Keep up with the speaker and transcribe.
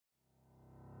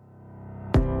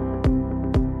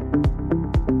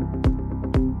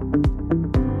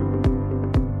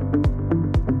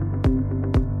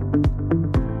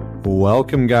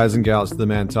Welcome, guys and gals, to the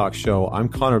Man Talk Show. I'm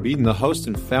Connor Beaton, the host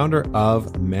and founder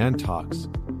of Man Talks.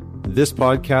 This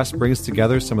podcast brings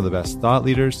together some of the best thought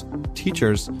leaders,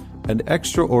 teachers, and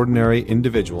extraordinary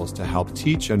individuals to help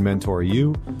teach and mentor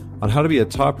you on how to be a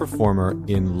top performer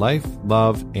in life,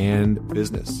 love, and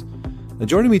business. Now,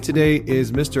 joining me today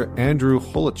is Mr. Andrew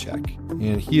Holecek,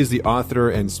 and he is the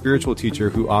author and spiritual teacher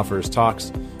who offers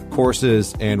talks,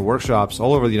 courses, and workshops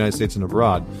all over the United States and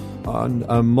abroad on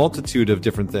a multitude of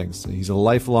different things. He's a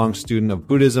lifelong student of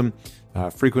Buddhism,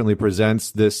 frequently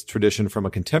presents this tradition from a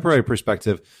contemporary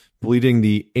perspective, bleeding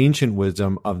the ancient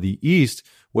wisdom of the East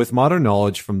with modern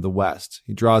knowledge from the West.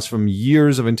 He draws from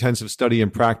years of intensive study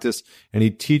and practice, and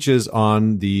he teaches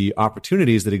on the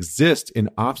opportunities that exist in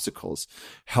obstacles,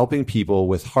 helping people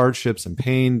with hardships and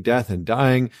pain, death and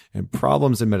dying, and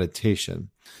problems in meditation.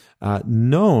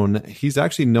 He's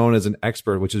actually known as an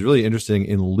expert, which is really interesting,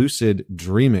 in lucid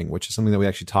dreaming, which is something that we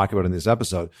actually talk about in this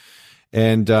episode,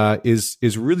 and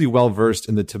is really well versed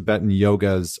in the Tibetan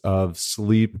yogas of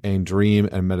sleep and dream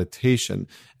and meditation.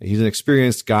 He's an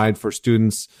experienced guide for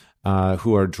students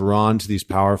who are drawn to these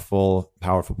powerful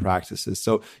practices.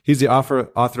 So he's the author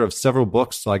of several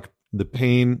books like The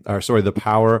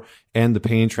Power and the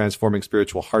Pain Transforming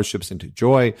Spiritual Hardships into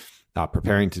Joy,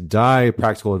 Preparing to Die,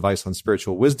 Practical Advice on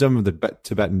Spiritual Wisdom of the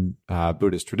Tibetan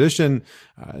Buddhist Tradition,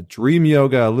 Dream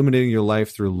Yoga, Illuminating Your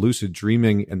Life Through Lucid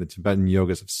Dreaming, and the Tibetan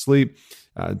Yogas of Sleep.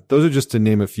 Those are just to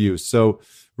name a few. So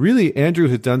really, Andrew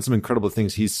has done some incredible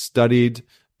things. He's studied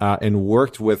and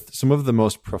worked with some of the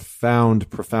most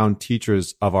profound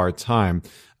teachers of our time.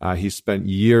 He spent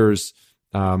years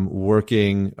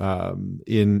working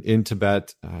in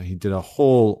Tibet. He did a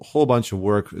whole bunch of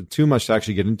work, too much to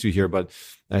actually get into here, but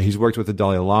he's worked with the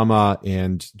Dalai Lama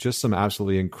and just some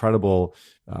absolutely incredible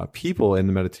people in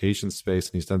the meditation space.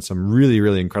 And he's done some really,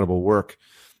 really incredible work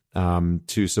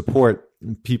to support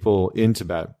people in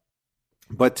Tibet.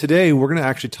 But today we're going to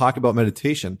actually talk about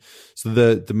meditation. So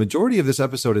the majority of this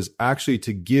episode is actually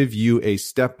to give you a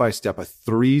step-by-step, a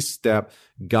 3-step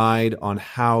guide on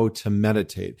how to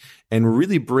meditate and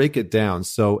really break it down.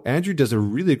 So Andrew does a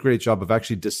really great job of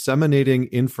actually disseminating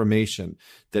information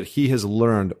that he has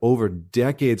learned over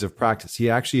decades of practice. He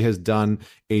actually has done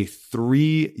a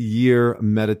 3-year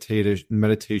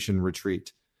meditation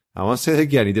retreat. I want to say that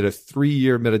again. He did a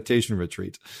 3-year meditation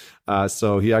retreat.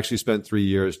 So he actually spent 3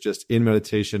 years just in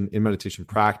meditation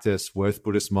practice with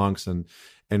Buddhist monks and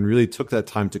really took that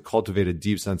time to cultivate a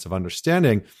deep sense of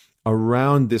understanding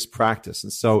around this practice.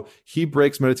 And so he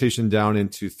breaks meditation down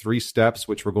into 3 steps,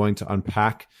 which we're going to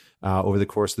unpack over the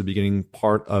course of the beginning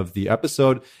part of the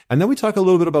episode. And then we talk a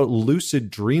little bit about lucid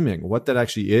dreaming, what that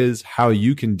actually is, how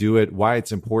you can do it, why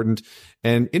it's important.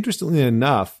 And interestingly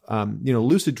enough,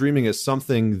 lucid dreaming is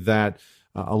something that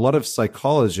a lot of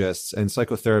psychologists and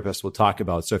psychotherapists will talk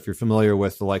about. So if you're familiar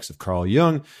with the likes of Carl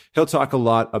Jung, he'll talk a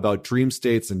lot about dream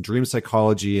states and dream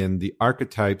psychology and the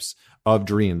archetypes of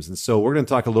dreams. And so we're going to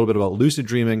talk a little bit about lucid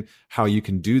dreaming, how you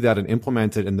can do that and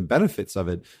implement it, and the benefits of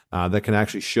it that can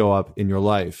actually show up in your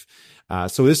life.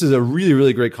 So this is a really,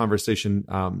 really great conversation.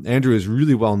 Andrew is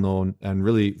really well known and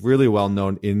really, really well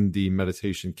known in the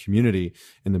meditation community,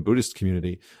 in the Buddhist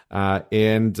community.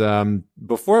 And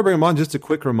before I bring him on, just a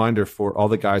quick reminder for all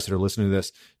the guys that are listening to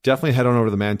this, definitely head on over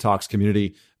to the Man Talks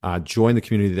community, join the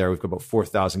community there. We've got about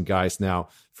 4,000 guys now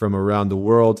from around the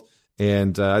world.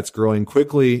 And it's growing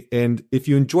quickly. And if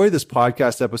you enjoy this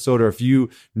podcast episode, or if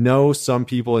you know some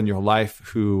people in your life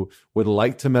who would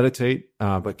like to meditate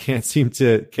but can't seem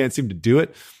to do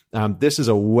it, this is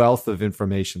a wealth of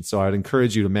information. So I'd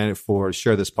encourage you to man it forward,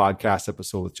 share this podcast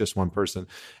episode with just one person,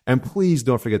 and please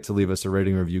don't forget to leave us a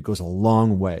rating review. It goes a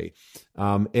long way.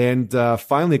 And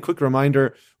finally, a quick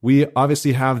reminder: we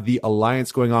obviously have the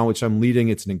Alliance going on, which I'm leading.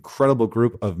 It's an incredible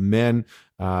group of men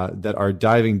that are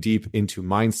diving deep into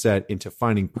mindset, into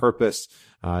finding purpose,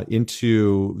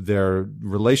 into their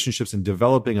relationships and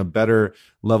developing a better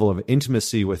level of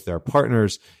intimacy with their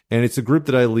partners. And it's a group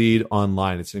that I lead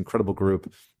online. It's an incredible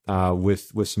group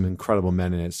with some incredible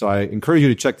men in it. So I encourage you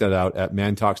to check that out at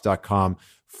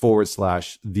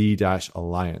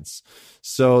mantalks.com/the-alliance.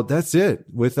 So that's it.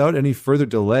 Without any further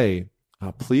delay,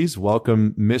 please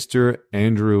welcome Mr.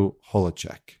 Andrew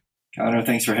Holecek. Connor,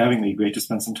 thanks for having me. Great to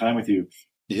spend some time with you.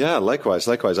 Yeah, likewise.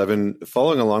 I've been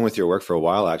following along with your work for a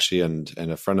while, actually, and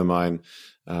a friend of mine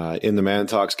in the Man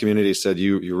Talks community said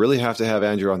you really have to have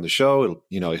Andrew on the show.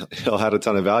 He'll add a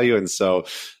ton of value, and so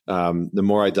the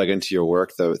more I dug into your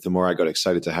work, the more I got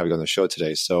excited to have you on the show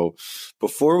today. So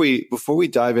before we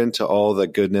dive into all the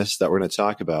goodness that we're going to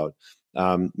talk about,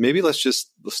 maybe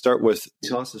let's start with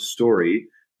tell us a story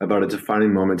about a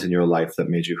defining moment in your life that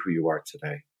made you who you are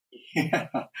today.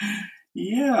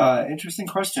 Yeah, interesting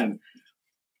question.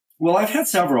 Well, I've had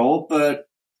several, but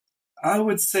I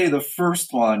would say the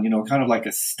first one, kind of like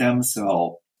a stem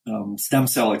cell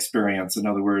experience. In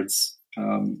other words,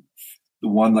 the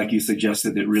one, like you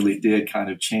suggested, that really did kind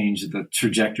of change the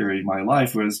trajectory of my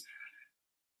life was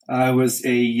I was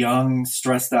a young,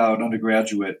 stressed out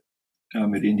undergraduate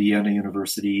at Indiana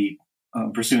University,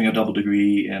 pursuing a double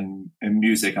degree in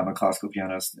music. I'm a classical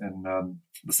pianist and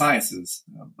the sciences.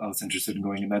 I was interested in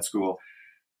going to med school.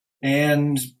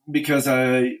 And because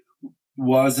I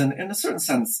was, in a certain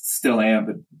sense, still am,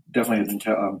 but definitely have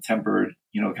been tempered,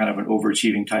 kind of an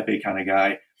overachieving type A kind of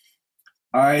guy,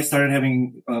 I started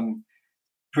having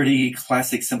pretty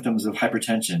classic symptoms of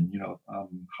hypertension,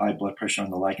 high blood pressure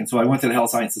and the like. And so I went to the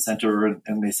Health Sciences Center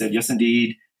and they said, yes,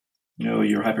 indeed,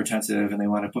 you're hypertensive, and they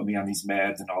want to put me on these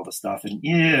meds and all this stuff. And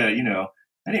yeah,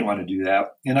 I didn't want to do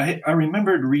that. And I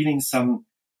remembered reading some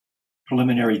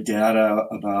preliminary data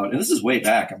about, and this is way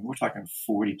back, I mean, we're talking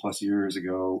 40 plus years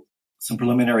ago, some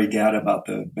preliminary data about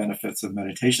the benefits of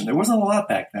meditation. There wasn't a lot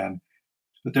back then,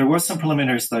 but there was some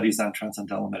preliminary studies on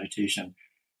transcendental meditation.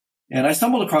 And I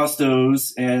stumbled across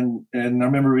those, and I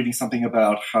remember reading something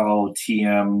about how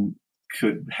TM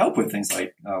could help with things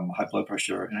like high blood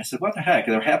pressure. And I said, what the heck?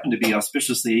 There happened to be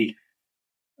auspiciously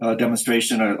a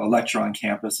demonstration, a lecture on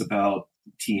campus about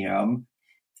TM.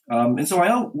 And so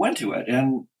I went to it.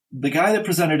 And the guy that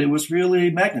presented it was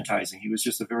really magnetizing. He was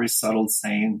just a very subtle,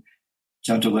 sane,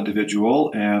 gentle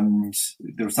individual. And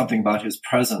there was something about his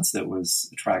presence that was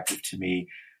attractive to me.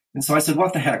 And so I said,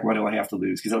 what the heck? What do I have to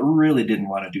lose? Because I really didn't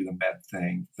want to do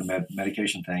the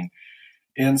medication thing.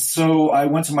 And so I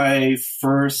went to my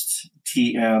first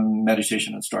TM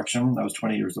meditation instruction. I was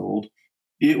 20 years old.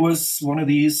 It was one of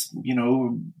these,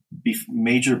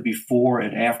 major before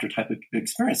and after type of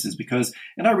experiences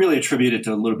and I really attribute it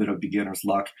to a little bit of beginner's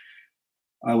luck.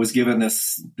 I was given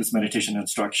this meditation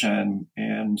instruction,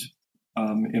 and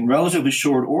in relatively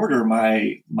short order,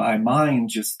 my mind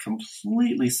just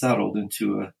completely settled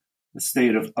into a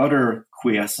state of utter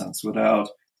quiescence without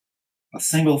a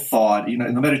single thought. In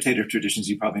the meditative traditions,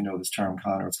 you probably know this term,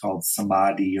 Connor. It's called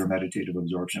samadhi, or meditative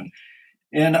absorption.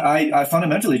 And I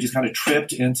fundamentally just kind of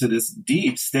tripped into this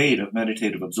deep state of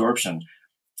meditative absorption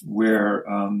where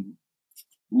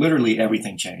literally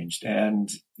everything changed. And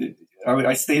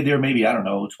I stayed there maybe,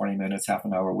 20 minutes, half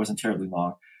an hour. It wasn't terribly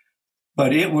long.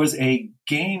 But it was a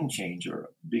game changer,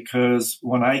 because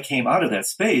when I came out of that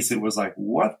space, it was like,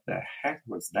 what the heck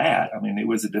was that? I mean, it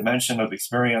was a dimension of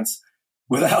experience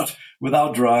without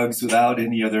drugs, without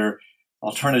any other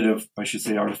alternative, I should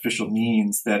say, artificial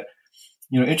means that,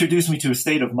 introduced me to a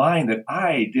state of mind that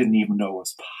I didn't even know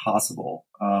was possible.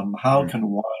 How can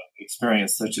one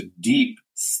experience such a deep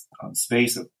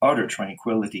space of utter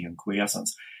tranquility and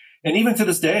quiescence? And even to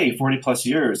this day, 40 plus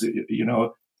years,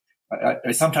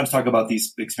 I sometimes talk about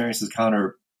these experiences,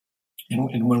 Connor,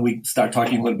 and when we start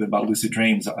talking a little bit about lucid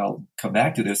dreams, I'll come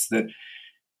back to this, that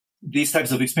these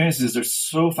types of experiences are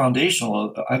so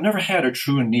foundational. I've never had a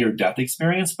true and near-death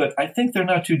experience, but I think they're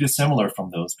not too dissimilar from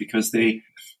those, because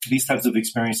these types of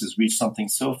experiences reach something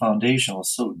so foundational,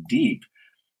 so deep,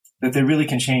 that they really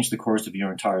can change the course of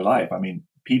your entire life. I mean,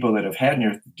 people that have had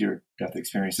near-death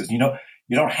experiences, you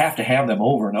don't have to have them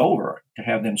over and over to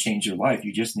have them change your life.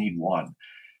 You just need one.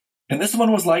 And this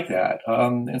one was like that.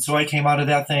 And so I came out of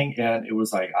that thing, and it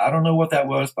was like, I don't know what that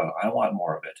was, but I want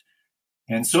more of it.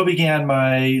 And so began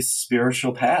my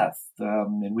spiritual path.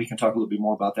 And we can talk a little bit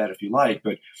more about that if you like,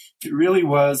 but it really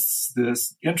was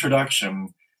this introduction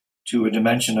to a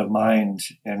dimension of mind,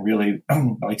 and really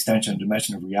by extension, a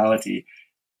dimension of reality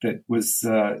that was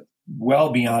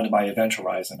well beyond my event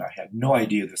horizon. I had no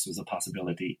idea this was a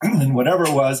possibility. And whatever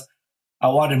it was, I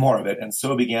wanted more of it. And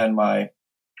so began my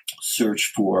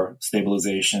search for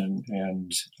stabilization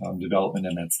and development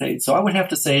in that state. So I would have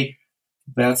to say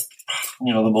that's,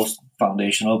 the most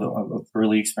foundational of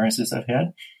early experiences I've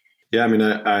had. Yeah, I mean,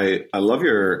 I love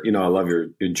your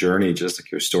journey, just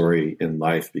like your story in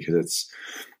life, because it's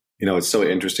so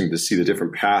interesting to see the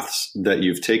different paths that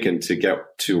you've taken to get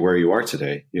to where you are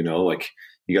today. Like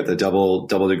you got the double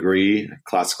degree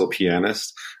classical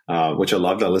pianist, which I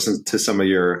loved. I listened to some of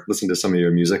your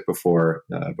music before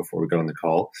we got on the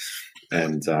call,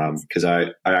 and because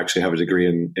I actually have a degree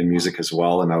in music as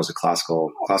well, and I was a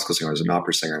classical singer, I was an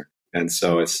opera singer. And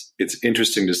so it's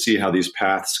interesting to see how these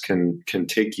paths can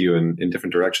take you in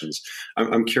different directions.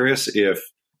 I'm curious if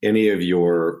any of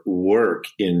your work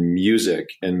in music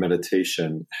and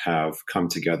meditation have come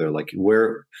together. Like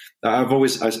where I've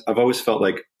always felt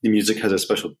like the music has a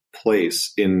special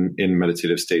place in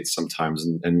meditative states sometimes,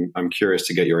 and I'm curious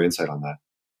to get your insight on that.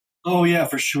 Oh yeah,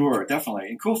 for sure, definitely,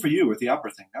 and cool for you with the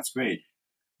opera thing. That's great.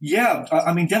 Yeah,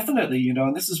 I mean, definitely,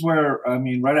 and this is where, I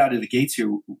mean, right out of the gates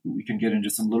here, we can get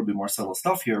into some little bit more subtle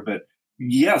stuff here, but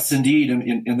yes, indeed,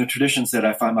 in the traditions that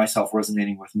I find myself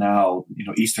resonating with now,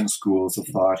 Eastern schools of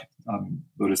thought,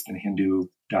 Buddhist and Hindu,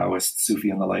 Taoist,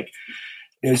 Sufi, and the like,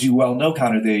 as you well know,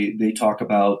 Connor, they talk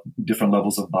about different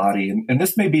levels of body, and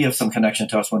this may be of some connection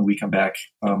to us when we come back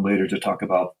later to talk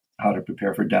about how to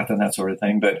prepare for death and that sort of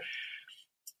thing. But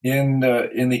in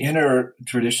the inner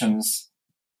traditions,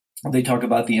 they talk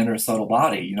about the inner subtle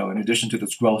body. In addition to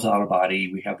this gross outer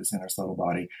body, we have this inner subtle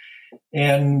body.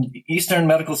 And Eastern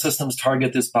medical systems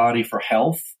target this body for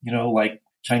health, like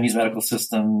Chinese medical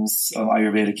systems,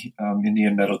 Ayurvedic,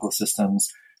 Indian medical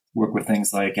systems work with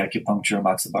things like acupuncture,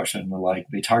 moxibusha, and the like.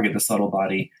 They target the subtle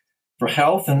body for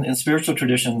health, and spiritual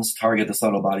traditions target the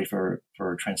subtle body for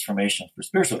transformation, for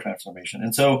spiritual transformation.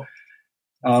 And so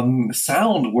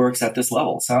sound works at this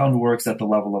level. Sound works at the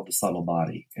level of the subtle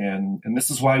body. And this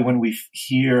is why when we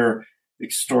hear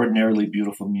extraordinarily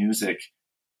beautiful music,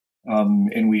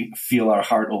 and we feel our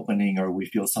heart opening, or we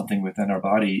feel something within our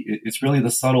body, it's really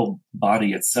the subtle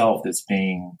body itself that's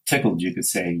being tickled, you could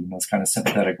say. It's kind of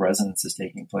sympathetic resonance is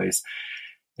taking place.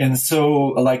 And so,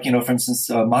 like, for instance,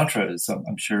 mantras,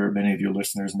 I'm sure many of your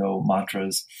listeners know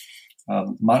mantras.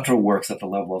 Mantra works at the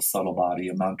level of subtle body.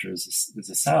 A mantra is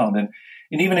a sound. And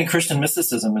even in Christian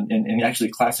mysticism and actually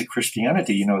classic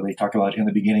Christianity, they talk about in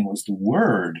the beginning was the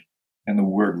Word, and the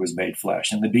Word was made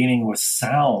flesh. In the beginning was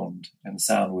sound, and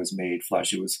sound was made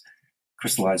flesh. It was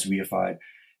crystallized, reified.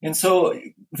 And so,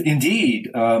 indeed,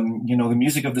 the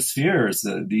music of the spheres,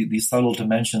 these subtle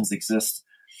dimensions exist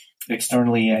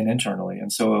externally and internally.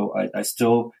 And so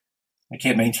I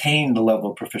can't maintain the level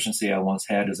of proficiency I once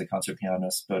had as a concert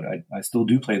pianist, but I still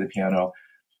do play the piano.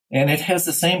 And it has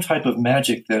the same type of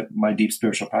magic that my deep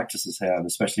spiritual practices have,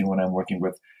 especially when I'm working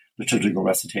with liturgical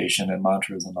recitation and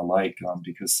mantras and the like,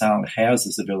 because sound has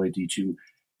this ability to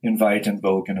invite,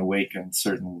 invoke, and awaken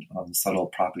certain subtle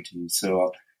properties.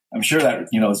 So I'm sure that,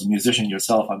 as a musician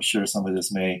yourself, I'm sure some of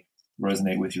this may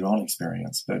resonate with your own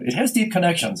experience, but it has deep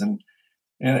connections. And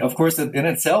of course, in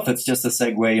itself, it's just a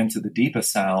segue into the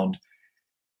deepest sound,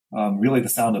 really the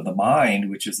sound of the mind,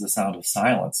 which is the sound of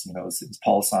silence. It's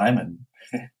Paul Simon,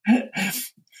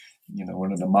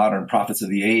 one of the modern prophets of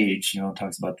the age,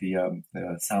 talks about the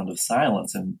sound of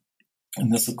silence. And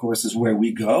this, of course, is where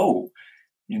we go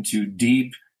into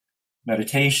deep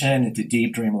meditation, into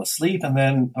deep dreamless sleep, and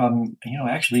then,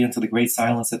 actually into the great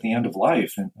silence at the end of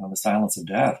life, and the silence of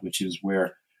death, which is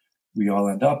where we all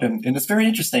end up. And it's very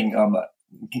interesting,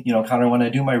 Connor, when I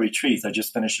do my retreats, I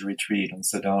just finished a retreat in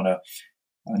Sedona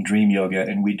on dream yoga,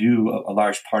 and we do a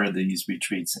large part of these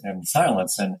retreats in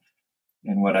silence. And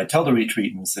what I tell the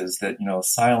retreatants is that,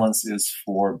 silence is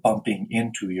for bumping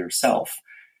into yourself.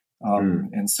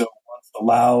 And so once the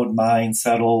loud mind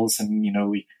settles and,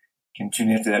 we can tune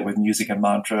into that with music and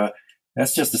mantra,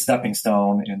 that's just a stepping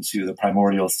stone into the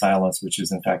primordial silence, which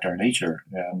is in fact our nature.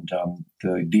 And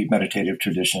the deep meditative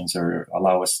traditions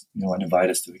allow us, and invite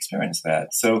us to experience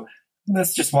that. So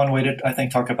that's just one way to, I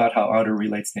think, talk about how outer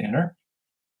relates to inner.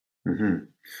 Mm-hmm.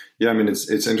 Yeah, I mean,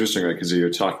 it's interesting, right? Because you're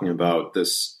talking about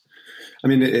this. I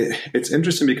mean, it's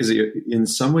interesting because in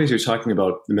some ways you're talking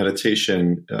about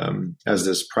meditation as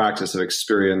this practice of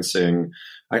experiencing.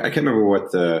 I can't remember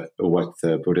what the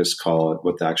Buddhists call it,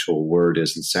 what the actual word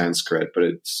is in Sanskrit, but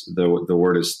it's the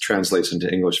word translates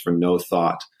into English for no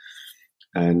thought,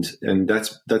 and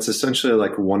that's essentially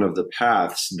like one of the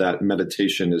paths that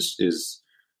meditation is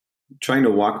trying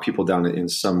to walk people down in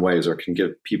some ways, or can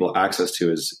give people access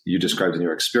to, as you described in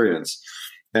your experience.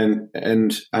 And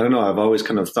I don't know, I've always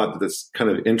kind of thought that that's kind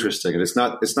of interesting. And it's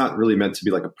not really meant to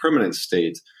be like a permanent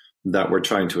state that we're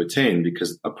trying to attain,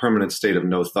 because a permanent state of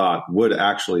no thought would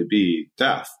actually be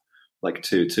death, like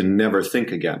to never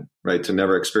think again, right? To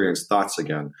never experience thoughts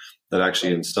again. That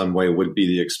actually in some way would be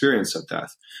the experience of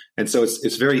death. And so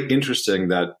it's very interesting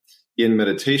that in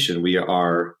meditation, we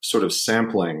are sort of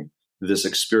sampling this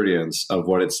experience of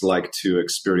what it's like to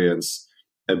experience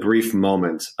a brief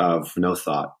moment of no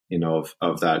thought,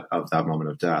 of that moment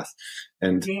of death.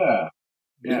 And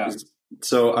yeah.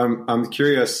 So I'm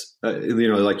curious,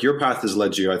 like your path has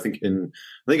led you. I think in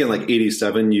like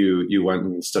 '87, you went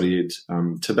and studied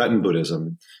Tibetan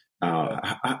Buddhism.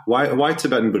 Why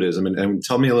Tibetan Buddhism? And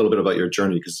tell me a little bit about your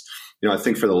journey, because I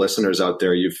think for the listeners out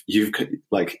there, you've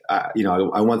like I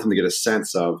want them to get a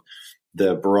sense of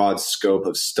the broad scope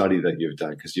of study that you've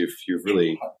done, because you've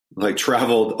really like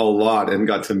traveled a lot and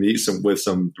got to meet with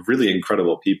some really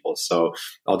incredible people. So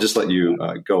I'll just let you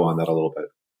go on that a little bit.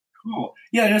 Cool.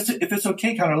 Yeah, if it's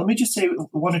okay, Connor, let me just say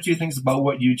one or two things about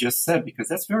what you just said, because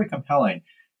that's very compelling.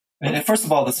 And first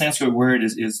of all, the Sanskrit word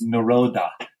is nirodha,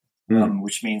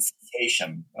 which means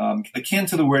cessation, akin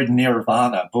to the word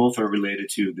nirvana. Both are related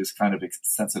to this kind of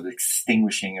sense of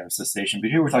extinguishing or cessation.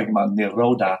 But here we're talking about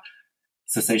nirodha,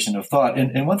 cessation of thought.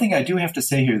 And one thing I do have to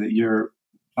say here that your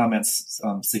comments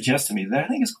suggest to me that I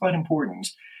think is quite important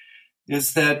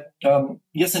is that,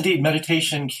 yes, indeed,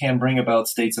 meditation can bring about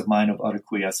states of mind of utter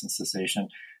quiescence, cessation.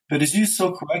 But as you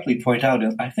so correctly point out,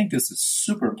 and I think this is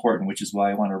super important, which is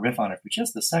why I want to riff on it for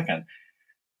just a second,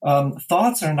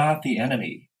 thoughts are not the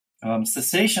enemy.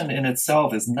 Cessation in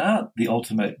itself is not the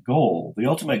ultimate goal. The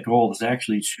ultimate goal is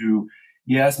actually to,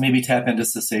 yes, maybe tap into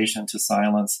cessation, to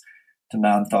silence, to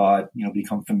non-thought,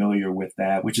 become familiar with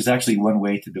that, which is actually one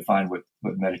way to define what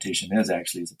meditation is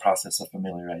actually, is a process of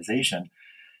familiarization.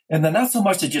 And then not so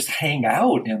much to just hang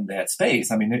out in that space.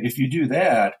 I mean, if you do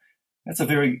that, that's a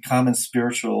very common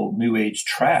spiritual New Age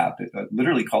trap,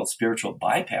 literally called spiritual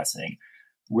bypassing,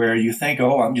 where you think,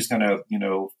 oh, I'm just going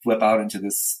to, flip out into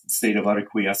this state of utter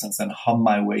quiescence and hum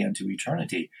my way into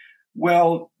eternity.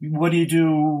 Well, what do you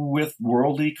do with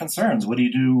worldly concerns? What do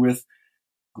you do with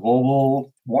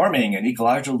global warming and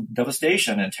ecological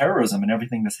devastation and terrorism and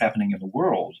everything that's happening in the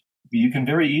world? You can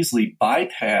very easily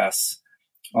bypass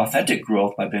authentic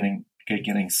growth by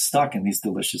getting stuck in these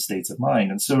delicious states of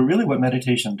mind. And so really what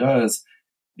meditation does,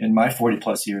 in my 40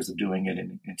 plus years of doing it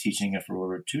and teaching it for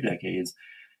over 2 decades,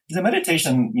 is that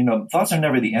meditation, thoughts are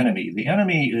never the enemy. The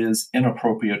enemy is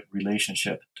inappropriate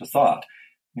relationship to thought.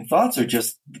 Thoughts are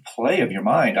just the play of your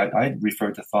mind. I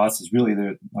refer to thoughts as really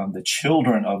the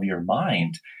children of your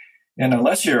mind. And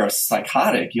unless you're a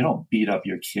psychotic, you don't beat up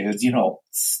your kids, you don't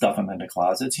stuff them into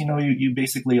closets. You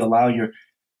basically allow your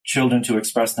children to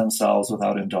express themselves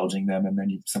without indulging them, and then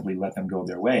you simply let them go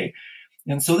their way.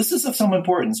 And so this is of some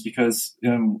importance because,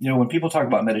 when people talk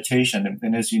about meditation,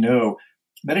 and as you know,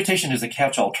 meditation is a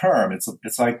catch-all term.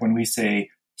 It's like when we say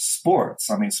sports.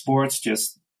 I mean, sports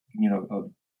just,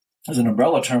 is an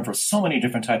umbrella term for so many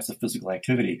different types of physical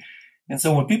activity. And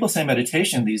so when people say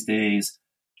meditation these days,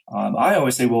 I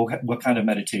always say, well, what kind of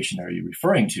meditation are you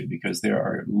referring to? Because there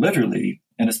are literally,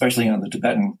 and especially in the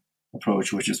Tibetan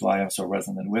approach, which is why I'm so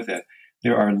resonant with it,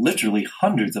 there are literally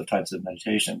hundreds of types of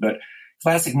meditation. But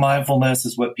classic mindfulness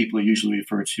is what people usually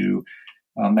refer to.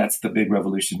 That's the big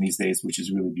revolution these days, which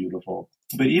is really beautiful.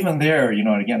 But even there,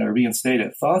 and again, I reinstate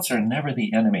it, thoughts are never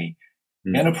the enemy.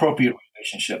 Inappropriate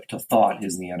relationship to thought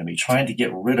is the enemy. Trying to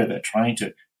get rid of it, trying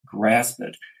to grasp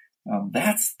it.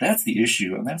 That's the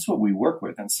issue, and that's what we work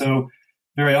with. And so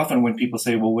very often when people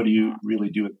say, well, what do you really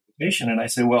do with meditation? And I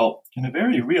say, well, in a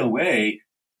very real way,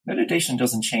 meditation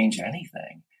doesn't change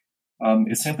anything.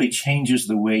 It simply changes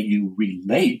the way you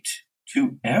relate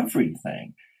to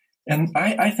everything. And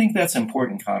I think that's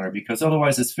important, Connor, because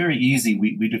otherwise it's very easy.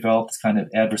 We develop this kind of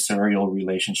adversarial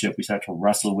relationship. We start to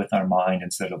wrestle with our mind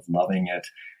instead of loving it.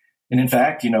 And in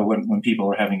fact, when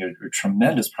people are having a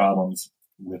tremendous problems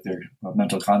with their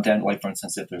mental content, like, for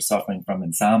instance, if they're suffering from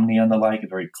insomnia and the like, a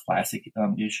very classic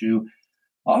issue,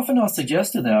 often I'll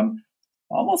suggest to them,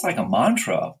 almost like a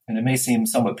mantra, and it may seem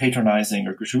somewhat patronizing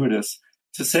or gratuitous,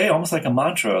 to say almost like a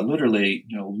mantra, literally,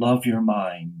 love your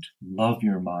mind,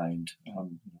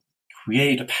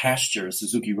 create a pasture. As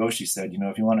Suzuki Roshi said,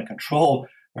 if you want to control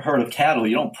a herd of cattle,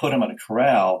 you don't put them in a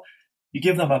corral, you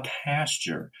give them a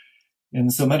pasture.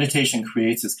 And so meditation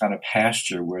creates this kind of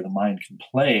pasture where the mind can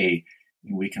play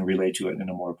and we can relate to it in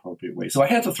a more appropriate way. So I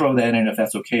had to throw that in if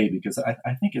that's okay, because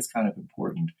I think it's kind of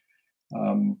important.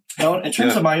 Now, in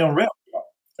terms of my own realm,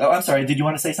 I'm sorry, did you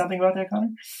want to say something about that, Connor?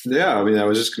 Yeah, I mean, I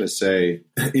was just going to say,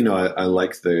 I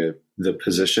like the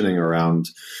positioning around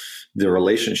the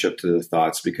relationship to the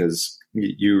thoughts, because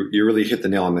you really hit the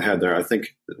nail on the head there. I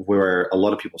think where a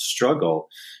lot of people struggle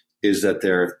is that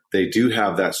they do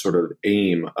have that sort of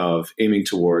aiming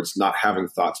towards not having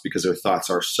thoughts, because their thoughts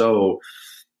are so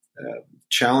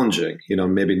challenging,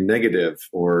 maybe negative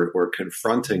or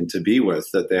confronting to be with,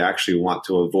 that they actually want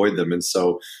to avoid them. And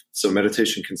so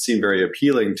meditation can seem very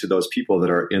appealing to those people that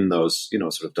are in those,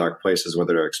 sort of dark places,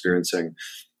 whether they're experiencing,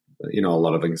 a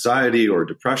lot of anxiety or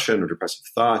depression or depressive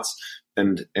thoughts.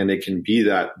 And it can be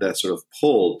that sort of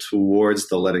pull towards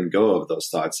the letting go of those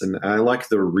thoughts. And I like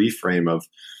the reframe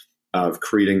of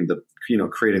creating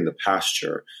the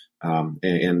pasture,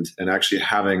 and actually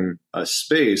having a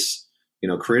space,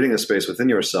 creating a space within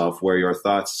yourself where your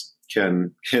thoughts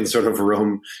can sort of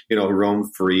roam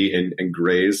free and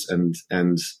graze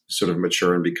and sort of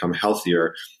mature and become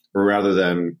healthier, rather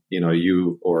than,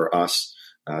 you or us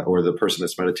or the person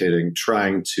that's meditating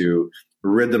trying to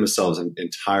rid themselves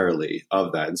entirely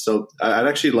of that. And so I'd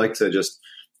actually like to just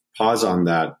pause on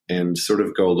that and sort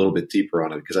of go a little bit deeper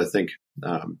on it, because I think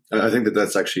that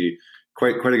that's actually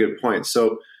quite a good point.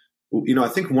 So I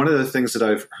think one of the things that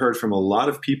I've heard from a lot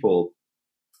of people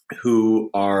who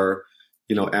are,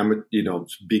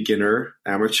 beginner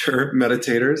amateur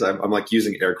meditators. I'm like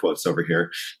using air quotes over here.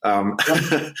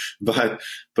 But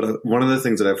one of the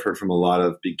things that I've heard from a lot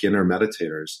of beginner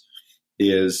meditators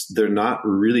is they're not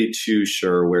really too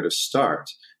sure where to start.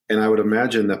 And I would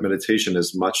imagine that meditation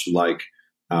is much like,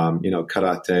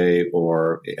 karate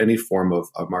or any form of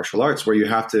martial arts, where you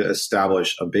have to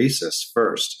establish a basis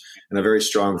first and a very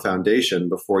strong foundation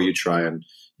before you try and,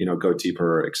 go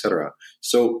deeper, et cetera.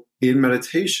 So in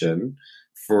meditation,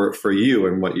 for you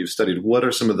and what you've studied, what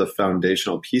are some of the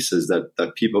foundational pieces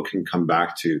that people can come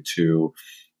back to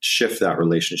shift that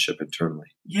relationship internally?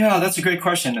 Yeah, that's a great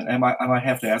question. And I might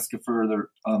have to ask you further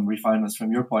refinements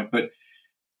from your point. But,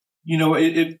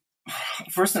 it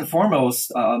first and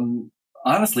foremost,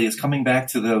 honestly, it's coming back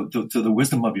to the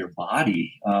wisdom of your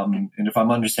body. And if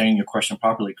I'm understanding your question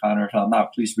properly, Connor, if I'm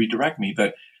not, please redirect me.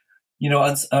 But,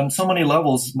 on so many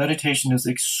levels, meditation is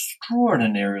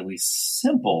extraordinarily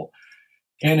simple.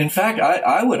 And in fact,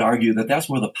 I would argue that that's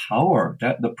where the power,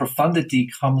 that the profundity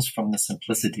comes from the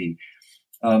simplicity.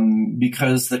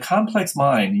 Because the complex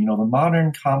mind, the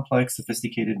modern, complex,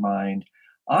 sophisticated mind,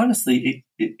 honestly,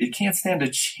 it can't stand a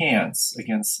chance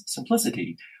against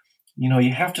simplicity.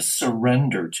 You have to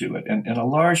surrender to it. And a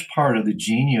large part of the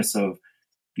genius of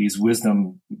these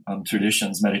wisdom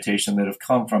traditions, meditation, that have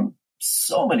come from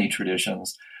so many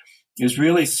traditions is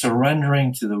really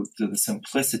surrendering to the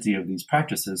simplicity of these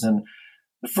practices. And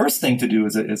the first thing to do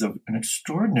is an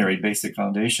extraordinary basic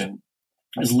foundation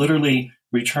is literally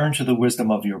return to the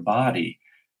wisdom of your body.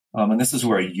 And this is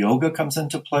where yoga comes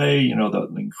into play,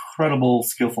 the incredible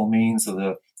skillful means of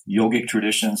the yogic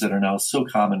traditions that are now so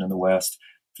common in the West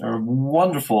are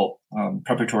wonderful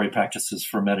preparatory practices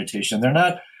for meditation. They're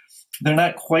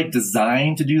not quite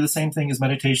designed to do the same thing as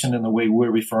meditation in the way we're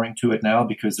referring to it now,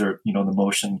 because the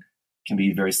motion can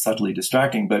be very subtly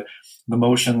distracting, but the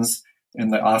motions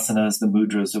and the asanas, the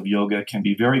mudras of yoga can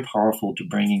be very powerful to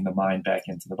bringing the mind back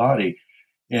into the body.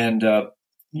 And,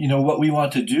 what we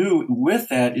want to do with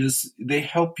that is they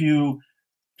help you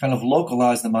kind of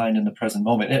localize the mind in the present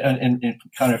moment. And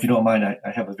Connor, if you don't mind, I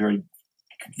have a very,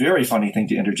 very funny thing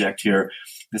to interject here.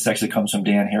 This actually comes from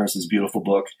Dan Harris's beautiful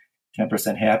book,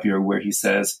 10% Happier, where he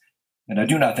says, and I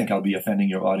do not think I'll be offending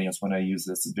your audience when I use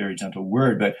this very gentle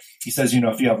word, but he says,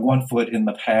 if you have 1 foot in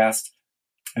the past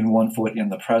and 1 foot in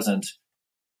the present,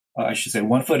 I should say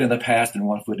 1 foot in the past and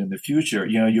 1 foot in the future,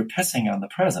 you're pissing on the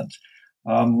present.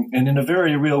 And in a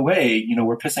very real way,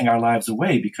 we're pissing our lives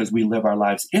away because we live our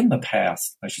lives in the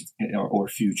past, or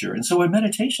future. And so what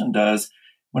meditation does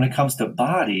when it comes to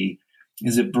body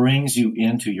is it brings you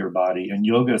into your body. And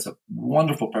yoga is a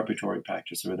wonderful preparatory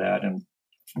practice for that. And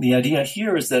the idea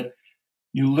here is that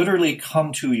you literally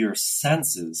come to your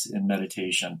senses in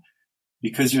meditation,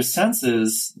 because your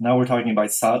senses, now we're talking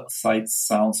about sight,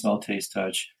 sound, smell, taste,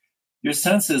 touch, your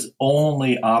senses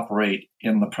only operate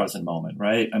in the present moment,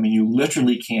 right? I mean, you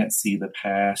literally can't see the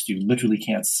past. You literally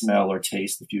can't smell or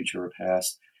taste the future or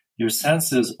past. Your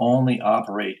senses only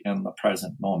operate in the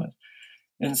present moment.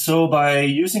 And so by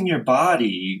using your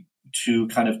body to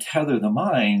kind of tether the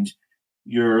mind,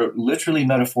 you're literally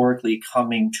metaphorically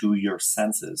coming to your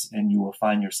senses, and you will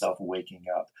find yourself waking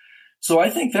up. So I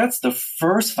think that's the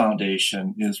first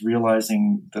foundation, is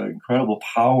realizing the incredible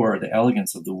power, the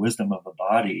elegance of the wisdom of the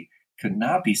body could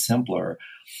not be simpler,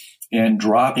 and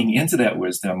dropping into that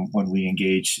wisdom when we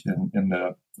engage in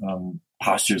the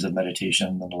postures of meditation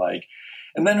and the like.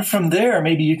 And then from there,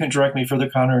 maybe you can direct me further,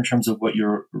 Connor, in terms of what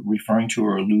you're referring to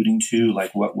or alluding to,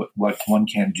 like what one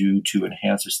can do to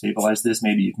enhance or stabilize this.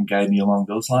 Maybe you can guide me along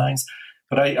those lines.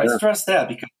 But I stress that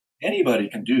because anybody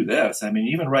can do this. I mean,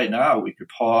 even right now, we could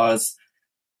pause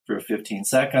for 15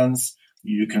 seconds.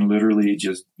 You can literally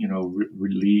just,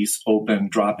 release, open,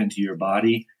 drop into your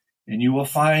body, and you will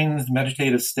find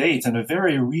meditative states in a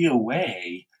very real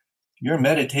way. Your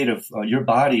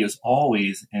body is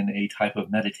always in a type of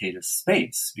meditative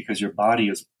space because your body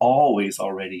is always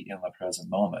already in the present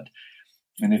moment.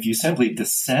 And if you simply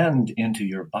descend into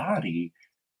your body,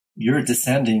 you're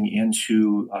descending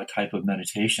into a type of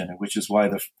meditation, which is why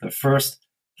the first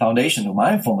foundation of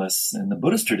mindfulness in the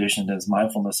Buddhist tradition is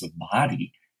mindfulness of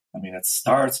body. I mean, it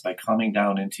starts by coming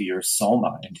down into your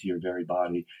soma, into your very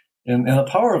body. And the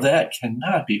power of that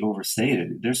cannot be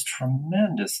overstated. There's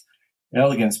tremendous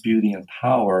elegance, beauty, and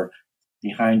power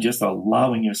behind just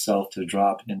allowing yourself to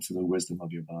drop into the wisdom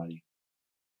of your body.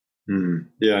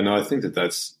 Yeah, no, I think it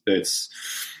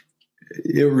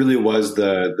really was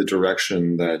the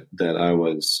direction that I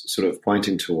was sort of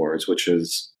pointing towards, which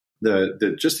is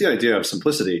just the idea of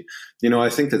simplicity. I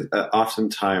think that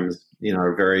oftentimes,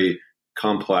 our very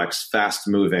complex,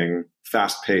 fast-moving,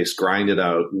 fast-paced,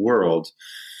 grind-it-out world,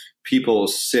 people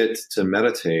sit to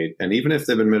meditate. And even if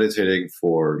they've been meditating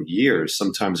for years,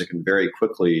 sometimes it can very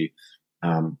quickly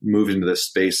move into this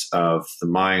space of the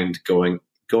mind going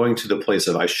to the place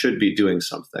of I should be doing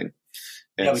something.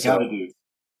 And yeah, we gotta do.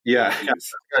 Yeah,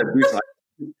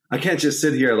 I can't just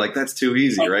sit here like that's too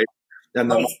easy, right?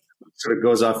 And the mind sort of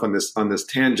goes off on this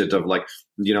tangent of like,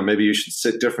 maybe you should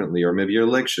sit differently, or maybe your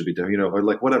legs should be different, or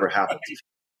like whatever happens.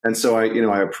 And so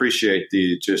I appreciate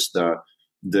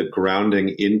the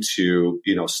grounding into,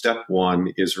 step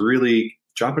one is really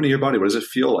drop into your body. What does it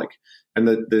feel like? And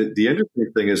the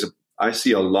interesting thing is I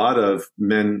see a lot of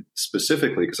men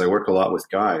specifically, because I work a lot with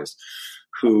guys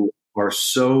who are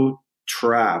so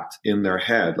trapped in their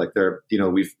head. Like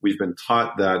we've been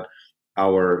taught that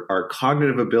our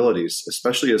cognitive abilities,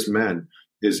 especially as men,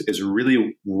 is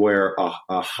really where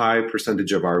a high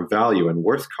percentage of our value and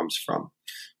worth comes from,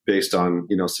 based on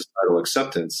societal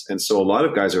acceptance. And so a lot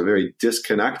of guys are very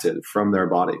disconnected from their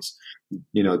bodies,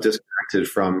 disconnected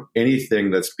from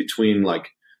anything that's between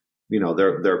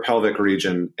their pelvic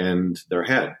region and their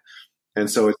head. And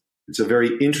so it's a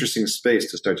very interesting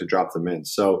space to start to drop them in.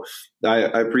 So I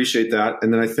appreciate that.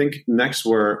 And then I think next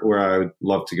where I would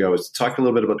love to go is to talk a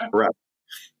little bit about the breath.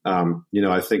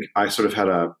 I think I sort of had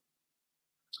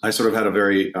a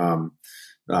very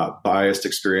biased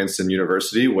experience in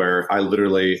university where I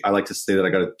like to say that I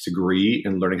got a degree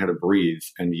in learning how to breathe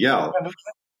and yell.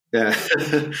 Yeah.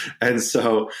 And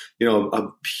so, a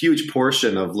huge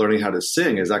portion of learning how to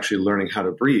sing is actually learning how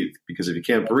to breathe, because if you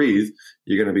can't breathe,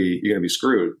 you're going to be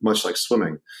screwed, much like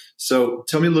swimming. So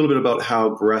tell me a little bit about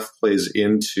how breath plays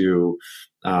into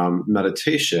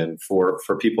meditation for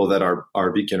people that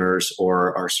are beginners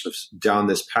or are sort of down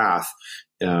this path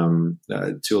to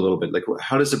a little bit. Like,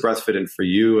 how does the breath fit in for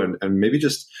you? And maybe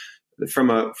just from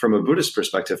a Buddhist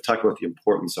perspective, talk about the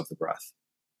importance of the breath.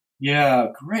 Yeah,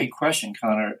 great question,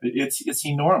 Connor. It's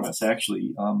enormous,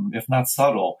 actually, if not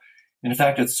subtle. In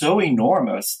fact, it's so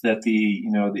enormous that the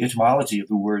etymology of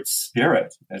the word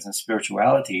spirit, as in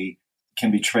spirituality,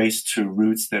 can be traced to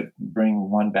roots that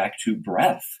bring one back to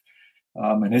breath.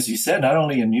 And as you said, not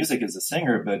only in music as a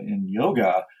singer, but in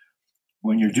yoga,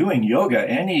 when you're doing yoga,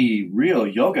 any real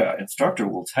yoga instructor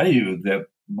will tell you that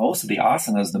most of the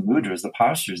asanas, the mudras, the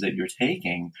postures that you're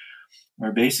taking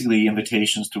are basically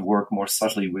invitations to work more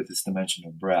subtly with this dimension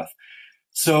of breath.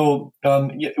 So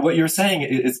what you're saying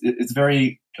is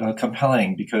very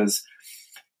compelling, because,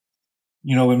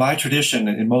 in my tradition,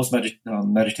 in most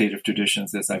meditative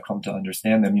traditions, as I've come to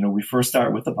understand them, we first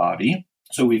start with the body.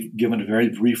 So we've given a very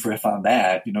brief riff on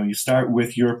that. You start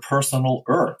with your personal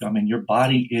earth. Your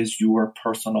body is your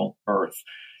personal earth.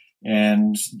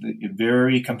 And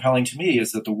very compelling to me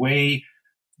is that the way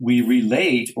we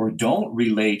relate or don't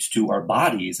relate to our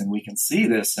bodies, and we can see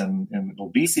this in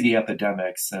obesity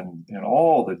epidemics and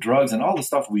all the drugs and all the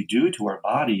stuff we do to our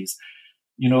bodies,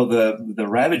 the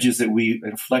ravages that we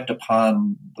inflict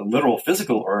upon the literal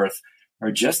physical earth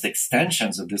are just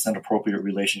extensions of this inappropriate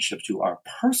relationship to our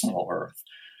personal earth.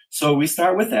 So we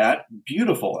start with that,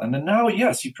 beautiful. And then now,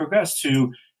 yes, you progress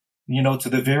to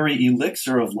the very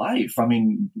elixir of life.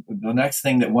 The next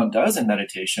thing that one does in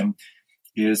meditation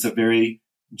is a very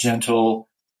gentle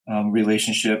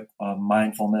relationship,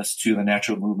 mindfulness to the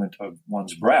natural movement of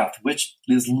one's breath, which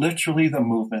is literally the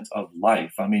movement of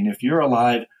life. If you're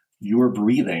alive, you're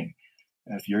breathing.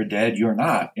 If you're dead, you're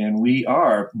not. And we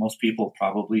are, most people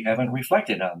probably haven't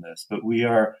reflected on this, but we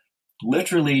are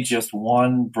literally just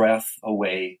one breath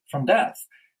away from death.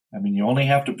 You only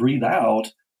have to breathe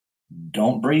out,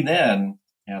 don't breathe in,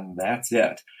 and that's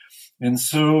it. And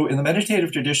so in the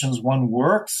meditative traditions, one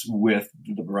works with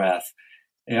the breath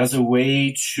as a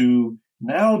way to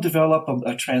now develop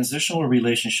a transitional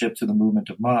relationship to the movement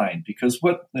of mind. Because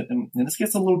and this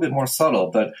gets a little bit more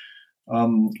subtle, but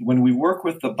when we work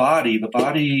with the body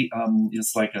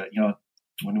is like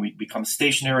when we become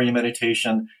stationary in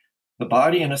meditation, the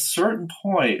body at a certain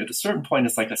point,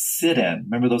 it's like a sit-in.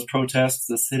 Remember those protests,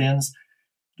 the sit-ins?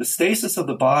 The stasis of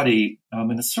the body,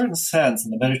 in a certain sense,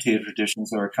 in the meditative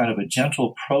traditions, are kind of a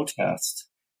gentle protest,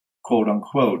 quote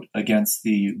unquote, against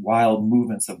the wild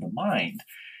movements of the mind.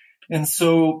 And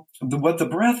so what the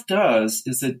breath does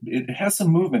is it has some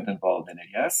movement involved in it,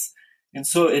 yes? And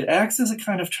so it acts as a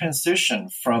kind of transition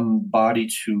from body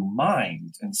to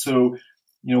mind. And so,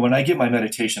 when I give my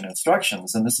meditation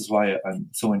instructions, and this is why I'm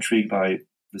so intrigued by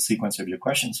the sequence of your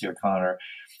questions here, Connor,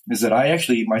 is that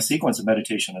my sequence of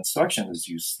meditation instruction is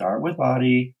you start with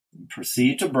body, you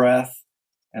proceed to breath,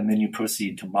 and then you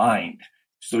proceed to mind.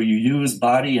 So you use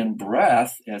body and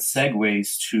breath as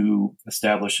segues to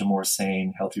establish a more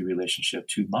sane, healthy relationship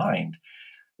to mind.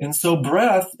 And so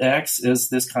breath acts as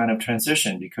this kind of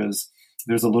transition because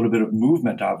there's a little bit of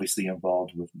movement obviously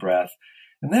involved with breath.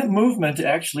 And that movement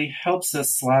actually helps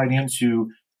us slide into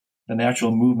the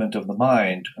natural movement of the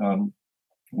mind,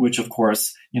 which of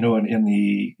course, in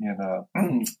the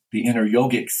inner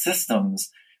yogic systems,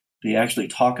 they actually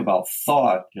talk about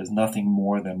thought as nothing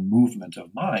more than movement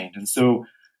of mind. And so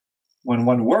when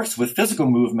one works with physical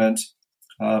movement,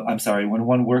 when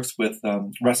one works with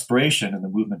respiration and the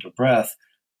movement of breath,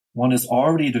 one is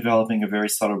already developing a very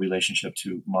subtle relationship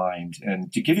to mind.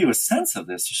 And to give you a sense of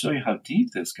this, to show you how deep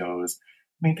this goes,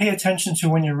 pay attention to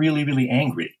when you're really, really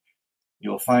angry.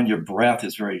 You'll find your breath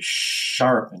is very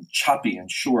sharp and choppy and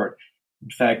short. In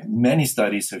fact, many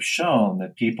studies have shown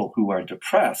that people who are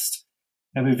depressed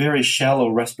have a very shallow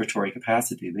respiratory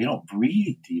capacity. They don't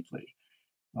breathe deeply.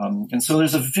 And so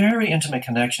there's a very intimate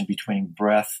connection between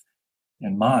breath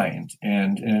and mind.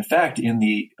 And in fact, in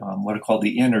the what are called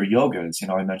the inner yogas,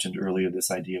 I mentioned earlier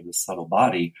this idea of the subtle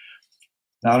body.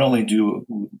 Not only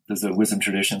does the wisdom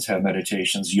traditions have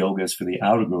meditations, yogas for the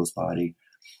outer gross body,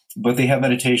 but they have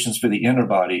meditations for the inner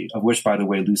body, of which, by the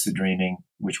way, lucid dreaming,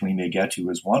 which we may get to,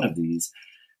 is one of these.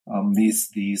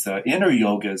 These inner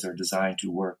yogas are designed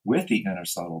to work with the inner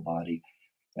subtle body.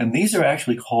 And these are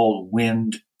actually called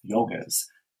wind yogas.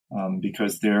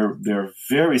 Because they're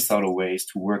very subtle ways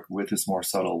to work with this more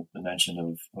subtle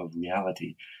dimension of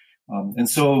reality. And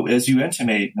so, as you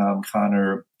intimate,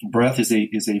 Connor, breath is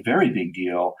a very big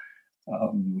deal,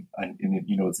 and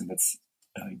it's in its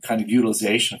kind of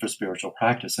utilization for spiritual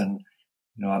practice. And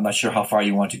I'm not sure how far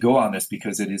you want to go on this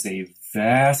because it is a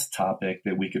vast topic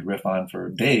that we could riff on for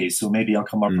days. So maybe I'll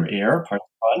come up for air, part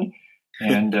one,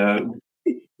 and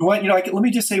let me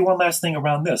just say one last thing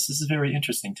around this. This is very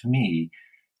interesting to me.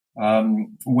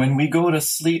 When we go to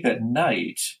sleep at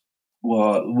night,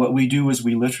 well, what we do is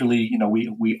we literally,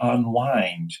 we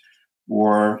unwind,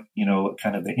 or,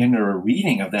 kind of the inner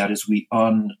reading of that is we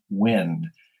unwind.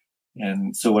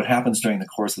 And so what happens during the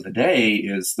course of the day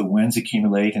is the winds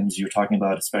accumulate, and as you're talking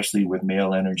about, especially with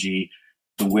male energy,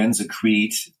 the winds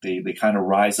accrete, they kind of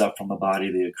rise up from the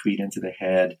body, they accrete into the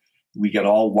head. We get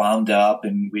all wound up,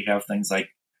 and we have things like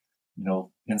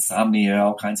insomnia,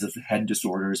 all kinds of head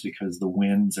disorders because the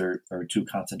winds are too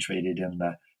concentrated in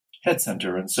the head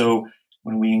center. And so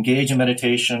when we engage in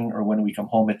meditation or when we come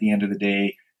home at the end of the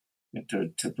day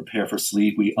to prepare for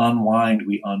sleep, we unwind,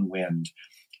 we unwind.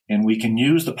 And we can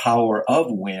use the power of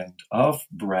wind, of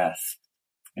breath,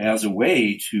 as a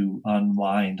way to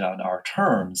unwind on our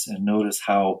terms and notice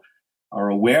how our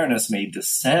awareness may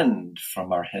descend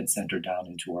from our head center down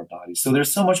into our body. So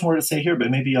there's so much more to say here,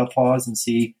 but maybe I'll pause and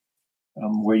see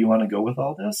where you want to go with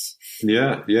all this.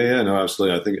 Yeah. No,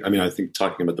 absolutely. I think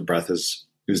talking about the breath is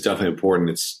definitely important.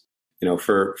 It's,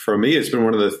 for me, it's been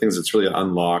one of the things that's really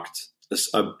unlocked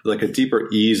like a deeper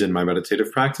ease in my meditative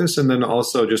practice. And then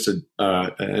also just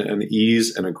an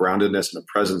ease and a groundedness and a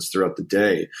presence throughout the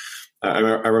day. I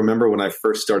remember when I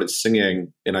first started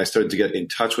singing and I started to get in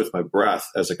touch with my breath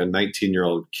as like a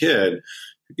 19-year-old kid,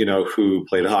 who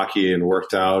played hockey and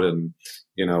worked out and,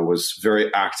 was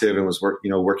very active and was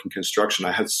working construction.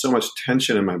 I had so much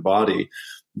tension in my body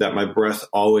that my breath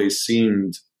always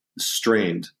seemed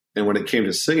strained. And when it came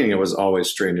to singing, it was always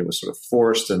strained. It was sort of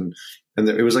forced. And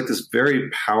it was like this very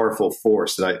powerful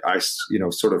force that I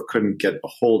sort of couldn't get a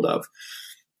hold of.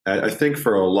 I think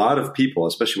for a lot of people,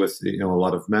 especially with, a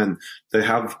lot of men, they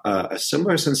have a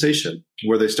similar sensation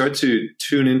where they start to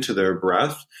tune into their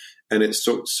breath. And it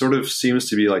sort of seems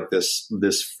to be like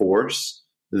this force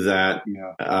that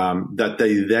that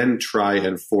they then try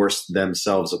and force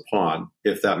themselves upon,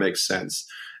 if that makes sense.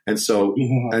 And so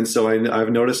I've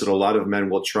noticed that a lot of men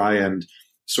will try and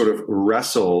sort of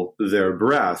wrestle their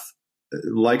breath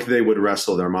like they would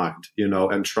wrestle their mind,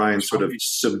 and try and sort of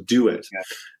subdue it. Yeah.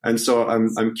 And so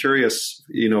I'm curious,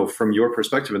 from your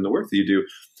perspective in the work that you do,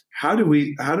 how do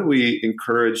we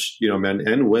encourage, men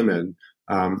and women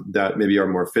that maybe are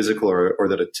more physical or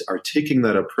that are taking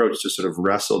that approach to sort of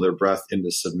wrestle their breath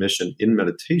into submission in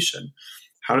meditation?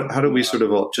 How do we sort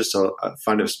of just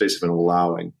find a space of an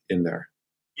allowing in there?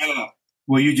 Yeah.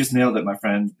 Well, you just nailed it, my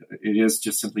friend. It is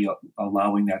just simply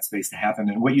allowing that space to happen.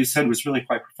 And what you said was really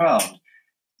quite profound.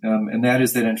 And that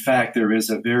is that, in fact, there is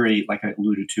a very, like I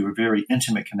alluded to, a very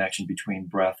intimate connection between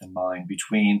breath and mind,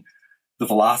 between the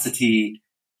velocity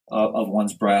of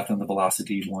one's breath and the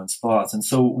velocity of one's thoughts. And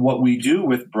so what we do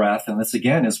with breath, and this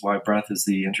again is why breath is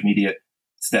the intermediate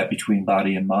step between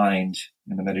body and mind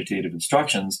in the meditative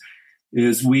instructions,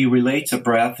 is we relate to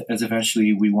breath as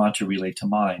eventually we want to relate to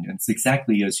mind. And it's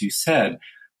exactly as you said.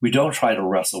 We don't try to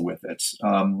wrestle with it.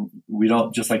 We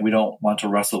don't want to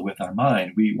wrestle with our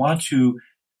mind. We want to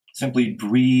simply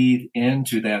breathe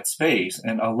into that space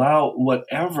and allow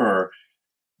whatever,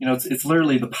 it's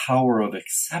literally the power of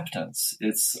acceptance.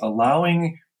 It's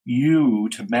allowing you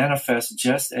to manifest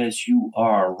just as you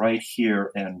are right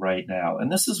here and right now.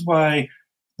 And this is why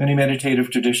many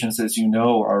meditative traditions, as you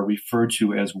know, are referred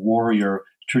to as warrior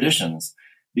traditions,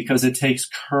 because it takes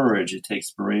courage, it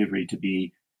takes bravery to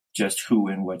be just who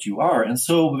and what you are. And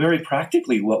so very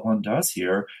practically what one does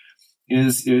here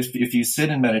is if you sit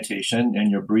in meditation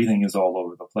and your breathing is all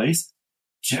over the place,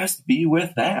 just be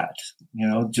with that,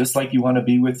 just like you want to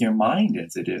be with your mind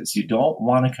as it is. You don't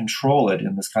want to control it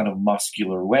in this kind of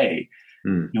muscular way.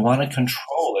 You want to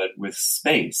control it with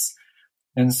space.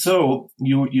 And so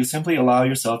you simply allow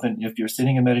yourself, and if you're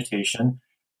sitting in meditation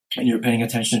and you're paying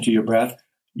attention to your breath,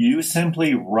 you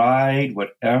simply ride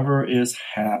whatever is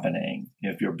happening.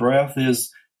 If your breath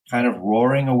is kind of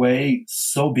roaring away,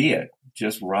 so be it.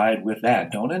 Just ride with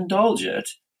that. Don't indulge it,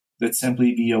 but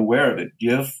simply be aware of it.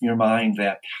 Give your mind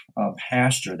that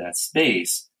pasture, that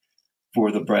space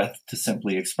for the breath to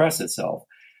simply express itself.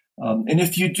 And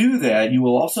if you do that, you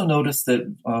will also notice that,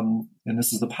 and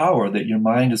this is the power, that your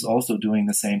mind is also doing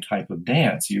the same type of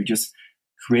dance. You're just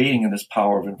creating in this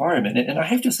power of environment. And I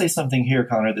have to say something here,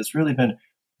 Connor, that's really been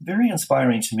very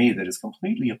inspiring to me, that is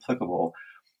completely applicable.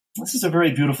 This is a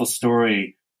very beautiful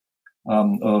story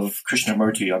of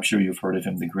Krishnamurti. I'm sure you've heard of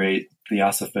him, the great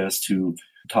theosophist who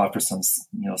taught for some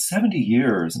 70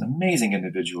 years, an amazing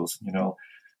individual,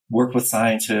 worked with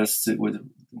scientists, with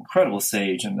incredible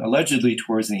sage. And allegedly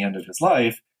towards the end of his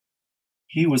life,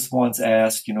 he was once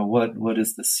asked, what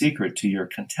is the secret to your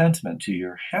contentment, to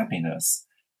your happiness?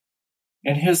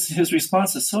 And his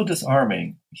response is so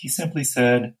disarming. He simply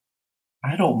said,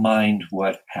 I don't mind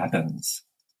what happens.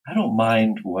 I don't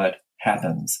mind what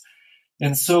happens.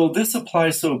 And so this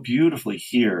applies so beautifully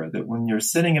here, that when you're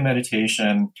sitting in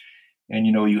meditation and,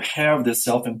 you have this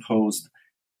self-imposed,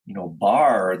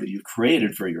 bar that you've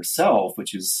created for yourself,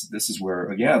 this is where,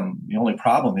 again, the only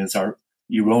problem is our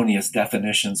erroneous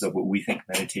definitions of what we think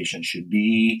meditation should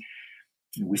be.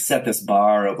 We set this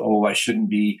bar of, I shouldn't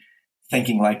be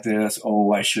thinking like this.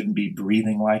 I shouldn't be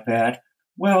breathing like that.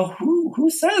 Well, who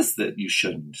says that you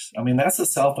shouldn't? I mean, that's a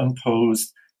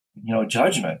self-imposed,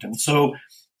 judgment. And so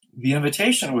the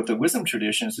invitation with the wisdom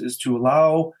traditions is to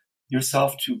allow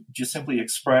yourself to just simply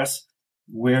express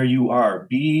where you are,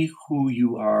 be who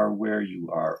you are, where you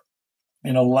are,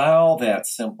 and allow that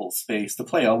simple space to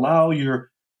play. Allow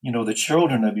your, the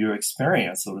children of your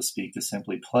experience, so to speak, to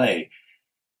simply play.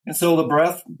 And so the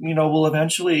breath, will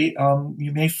eventually,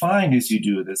 you may find as you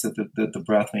do this, that the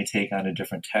breath may take on a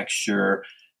different texture,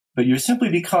 but you simply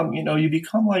become, you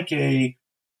become like an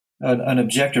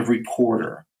objective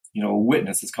reporter, a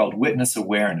witness. It's called witness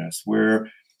awareness, where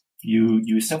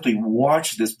you simply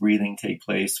watch this breathing take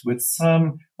place with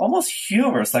some almost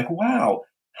humor. It's like, wow,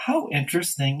 how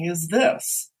interesting is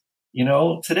this?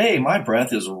 Today my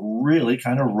breath is really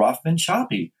kind of rough and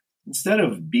choppy. Instead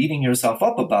of beating yourself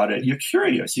up about it, you're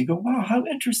curious. You go, wow, how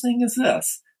interesting is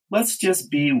this? Let's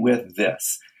just be with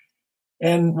this.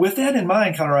 And with that in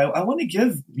mind, Connor, I want to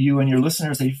give you and your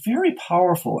listeners a very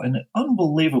powerful and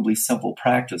unbelievably simple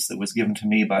practice that was given to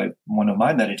me by one of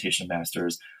my meditation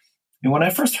masters. And when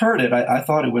I first heard it, I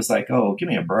thought it was like, give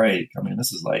me a break. I mean,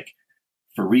 this is like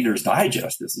for Reader's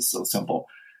Digest. This is so simple.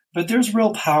 But there's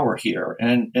real power here.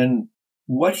 And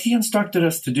what he instructed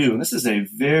us to do, and this is a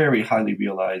very highly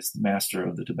realized master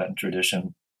of the Tibetan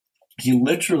tradition, he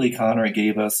literally, Connor,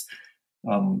 gave us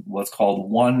what's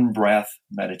called one breath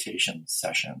meditation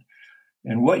session.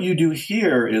 And what you do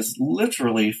here is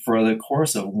literally for the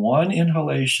course of one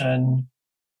inhalation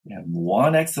and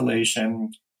one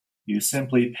exhalation, you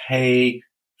simply pay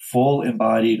full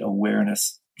embodied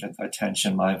awareness,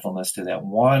 attention, mindfulness to that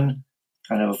one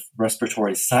kind of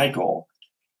respiratory cycle,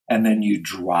 and then you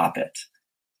drop it.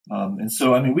 And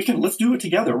so, I mean, let's do it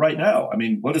together right now. I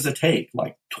mean, what does it take?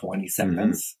 Like 20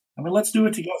 seconds? I mean, let's do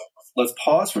it together. Let's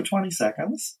pause for 20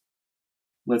 seconds.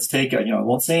 Let's take I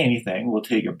won't say anything. We'll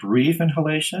take a brief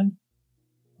inhalation,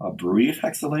 a brief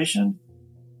exhalation,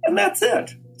 and that's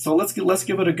it. So let's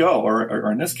give it a go,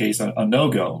 or in this case, a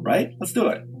no-go, right? Let's do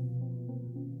it.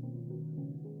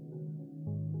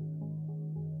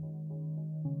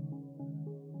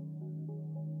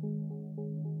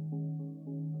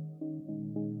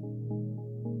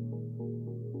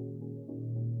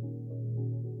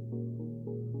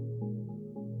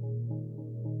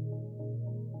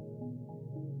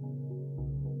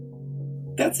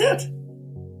 That's it.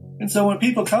 And so when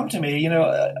people come to me,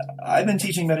 I've been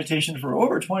teaching meditation for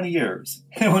over 20 years.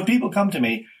 And when people come to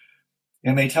me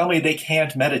and they tell me they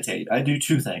can't meditate, I do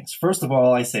two things. First of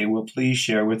all, I say, well, please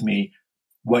share with me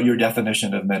what your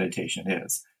definition of meditation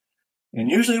is. And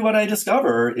usually what I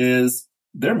discover is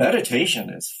their meditation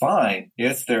is fine.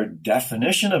 It's their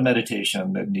definition of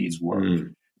meditation that needs work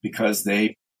because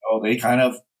they kind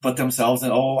of put themselves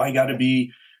in, I got to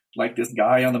be like this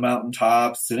guy on the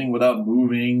mountaintop, sitting without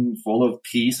moving, full of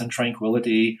peace and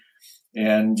tranquility.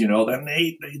 And, then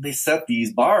they set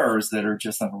these bars that are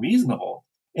just unreasonable.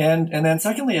 And then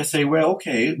secondly, I say, well,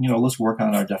 okay, let's work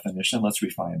on our definition. Let's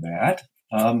refine that.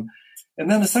 And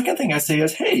then the second thing I say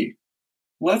is, hey,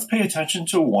 let's pay attention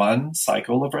to one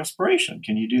cycle of respiration.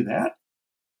 Can you do that?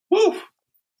 Woo!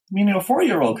 A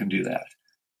 4-year-old can do that.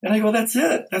 And I go, that's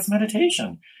it. That's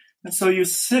meditation. And so you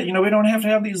sit, we don't have to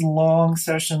have these long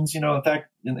sessions. In fact,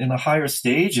 in the higher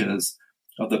stages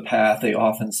of the path, they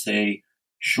often say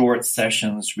short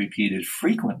sessions repeated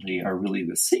frequently are really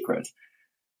the secret.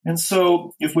 And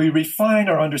so if we refine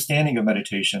our understanding of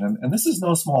meditation, and this is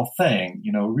no small thing,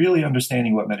 really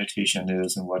understanding what meditation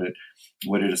is and what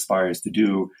it aspires to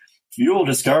do, you will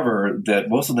discover that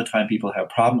most of the time people have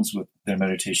problems with their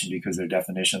meditation because their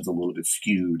definition's a little bit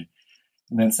skewed.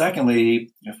 And then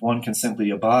secondly, if one can simply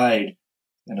abide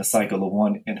in a cycle of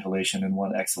one inhalation and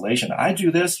one exhalation, I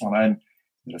do this when I'm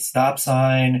at a stop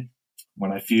sign,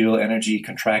 when I feel energy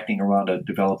contracting around a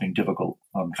developing difficult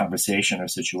conversation or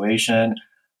situation.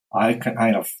 I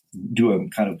kind of do a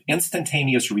kind of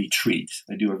instantaneous retreat.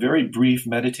 I do a very brief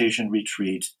meditation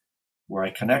retreat where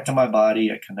I connect to my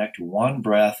body, I connect to one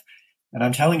breath. And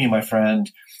I'm telling you, my friend,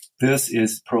 this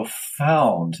is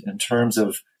profound in terms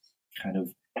of kind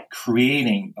of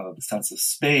creating a sense of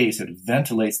space. It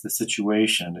ventilates the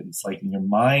situation. It's like your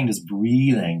mind is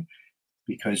breathing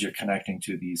because you're connecting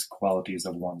to these qualities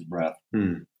of one's breath.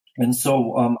 And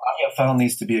so I have found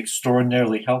these to be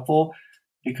extraordinarily helpful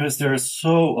because they're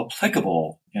so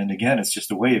applicable. And again, it's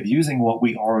just a way of using what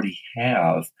we already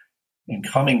have and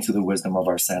coming to the wisdom of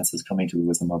our senses, coming to the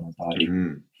wisdom of our body.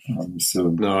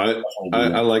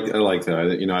 I like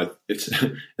that.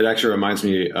 It actually reminds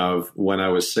me of when I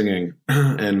was singing,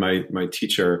 and my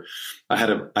teacher, I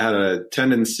had a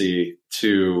tendency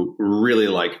to really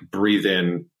breathe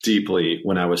in deeply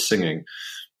when I was singing.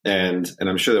 And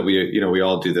I'm sure that we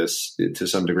all do this to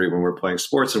some degree when we're playing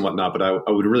sports and whatnot, but I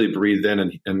would really breathe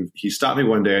in. And he stopped me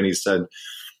one day and he said,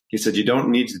 you don't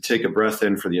need to take a breath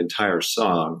in for the entire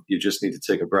song. You just need to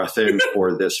take a breath in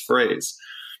for this phrase.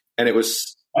 And it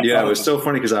was so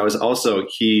funny because I was also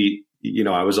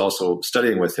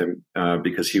studying with him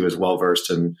because he was well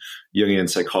versed in Jungian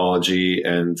psychology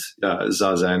and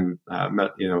Zazen,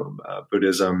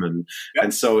 Buddhism,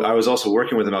 and so I was also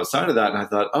working with him outside of that. And I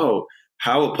thought,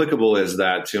 how applicable is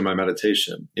that to my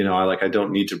meditation? I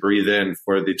don't need to breathe in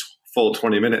for the full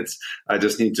 20 minutes. I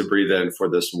just need to breathe in for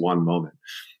this one moment.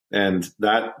 And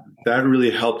that really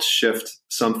helped shift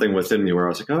something within me where I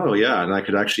was like, oh yeah. And I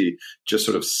could actually just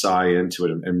sort of sigh into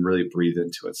it and really breathe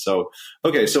into it. So,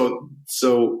 okay. So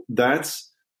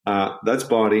that's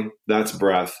body, that's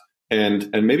breath. And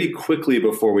maybe quickly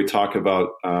before we talk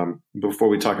about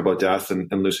death and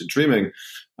lucid dreaming,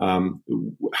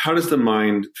 how does the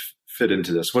mind fit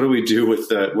into this? What do we do with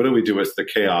the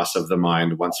chaos of the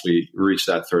mind once we reach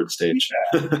that third stage?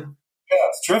 Yeah,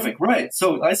 it's terrific. Right.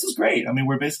 So this is great.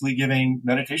 We're basically giving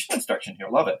meditation instruction here.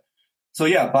 Love it. So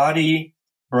yeah, body,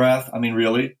 breath,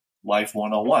 really life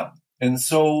 101. And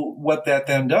so what that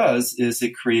then does is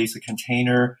it creates a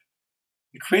container.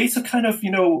 It creates a kind of,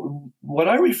 what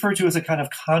I refer to as a kind of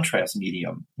contrast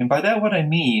medium. And by that, what I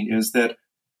mean is that,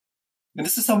 and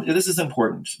this is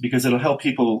important because it'll help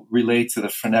people relate to the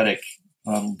frenetic,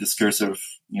 discursive,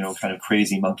 kind of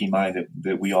crazy monkey mind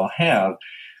that we all have,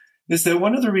 is that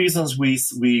one of the reasons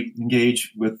we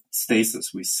engage with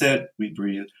stasis, we sit, we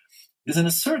breathe, is in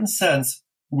a certain sense,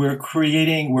 we're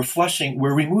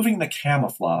removing the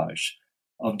camouflage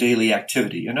of daily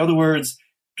activity. In other words,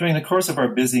 during the course of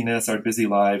our busyness, our busy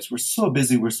lives, we're so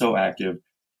busy, we're so active,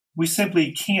 we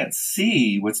simply can't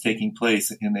see what's taking place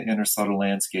in the inner subtle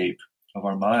landscape of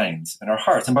our minds and our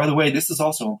hearts. And by the way, this is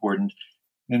also important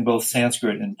in both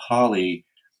Sanskrit and Pali.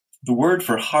 The word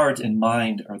for heart and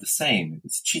mind are the same.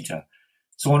 It's chitta.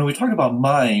 So when we talk about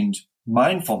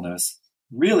mindfulness,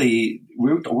 really,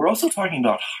 we're also talking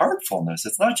about heartfulness.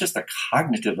 It's not just a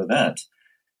cognitive event.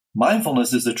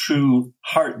 Mindfulness is a true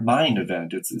heart-mind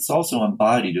event. It's also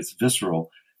embodied. It's visceral.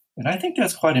 And I think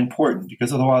that's quite important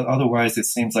because otherwise it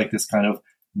seems like this kind of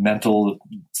mental,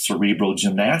 cerebral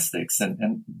gymnastics.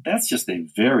 And that's just a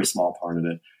very small part of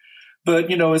it.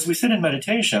 But, as we sit in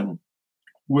meditation,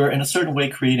 we're in a certain way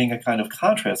creating a kind of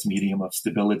contrast medium of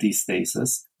stability,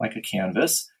 stasis, like a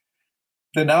canvas,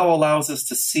 that now allows us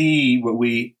to see what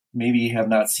we maybe have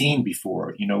not seen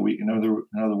before. In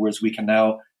other words, we can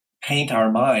now paint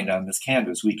our mind on this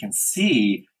canvas. We can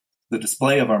see the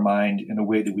display of our mind in a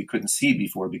way that we couldn't see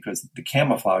before because the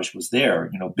camouflage was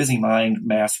there, busy mind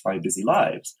masked by busy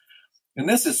lives. And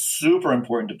this is super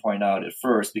important to point out at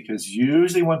first, because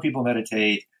usually when people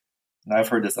meditate, and I've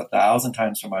heard this 1,000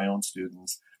 times from my own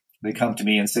students, they come to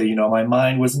me and say, my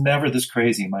mind was never this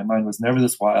crazy. My mind was never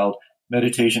this wild.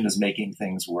 Meditation is making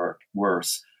things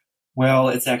worse. Well,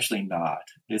 it's actually not.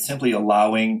 It's simply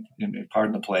allowing,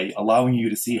 pardon the play, allowing you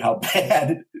to see how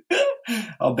bad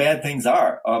things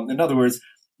are. In other words,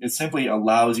 it simply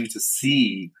allows you to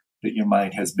see that your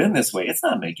mind has been this way. It's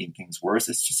not making things worse.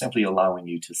 It's just simply allowing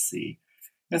you to see.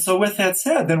 And so with that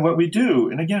said, then what we do,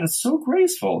 and again, it's so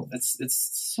graceful. It's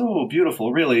so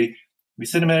beautiful, really. We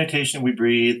sit in meditation, we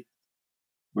breathe,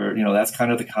 where, that's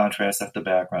kind of the contrast, that's the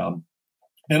background.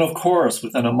 And of course,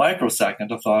 within a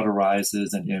microsecond, a thought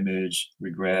arises, an image,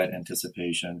 regret,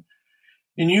 anticipation.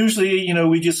 And usually,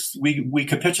 we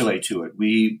capitulate to it.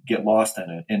 We get lost in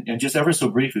it. And just ever so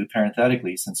briefly,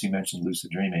 parenthetically, since you mentioned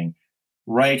lucid dreaming,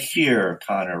 right here,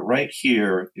 Connor, right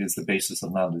here is the basis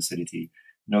of non-lucidity.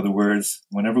 In other words,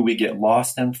 whenever we get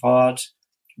lost in thought,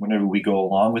 whenever we go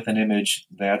along with an image,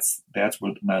 that's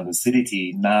where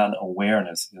non-lucidity,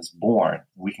 non-awareness is born.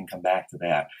 We can come back to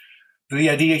that. But the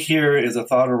idea here is a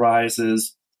thought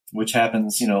arises, which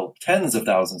happens, tens of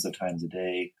thousands of times a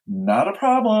day. Not a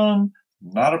problem.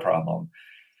 Not a problem.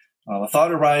 A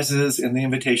thought arises, and the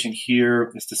invitation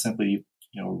here is to simply,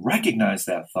 recognize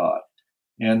that thought.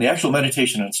 And the actual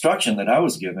meditation instruction that I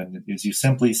was given is you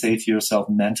simply say to yourself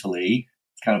mentally,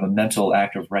 it's kind of a mental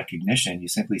act of recognition. You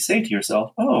simply say to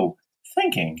yourself, oh,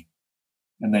 thinking.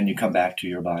 And then you come back to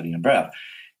your body and breath.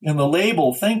 In the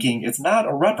label thinking, it's not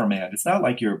a reprimand. It's not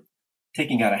like you're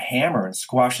taking out a hammer and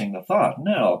squashing the thought.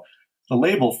 No, the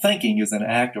label thinking is an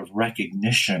act of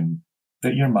recognition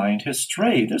that your mind has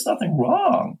strayed. There's nothing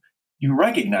wrong. You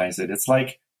recognize it. It's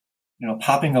like,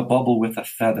 popping a bubble with a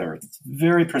feather. It's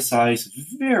very precise,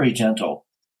 very gentle.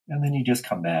 And then you just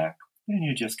come back. And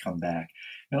you just come back.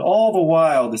 And all the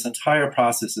while, this entire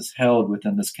process is held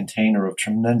within this container of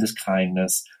tremendous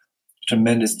kindness,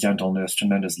 tremendous gentleness,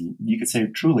 tremendous, you could say,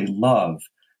 truly love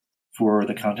for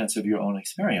the contents of your own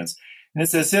experience. And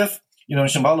it's as if, in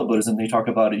Shambhala Buddhism, they talk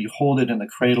about it, you hold it in the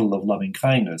cradle of loving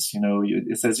kindness.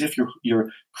 It's as if you're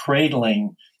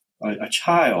cradling a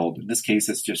child. In this case,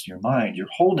 it's just your mind. You're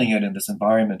holding it in this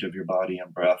environment of your body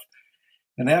and breath.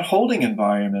 And that holding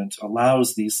environment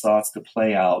allows these thoughts to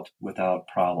play out without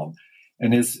problem.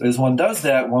 And as one does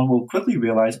that, one will quickly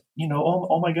realize,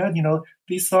 oh my God,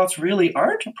 these thoughts really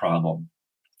aren't a problem.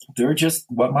 They're just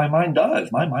what my mind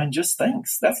does. My mind just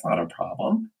thinks. That's not a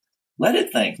problem. Let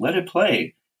it think. Let it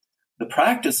play. The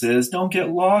practice is don't get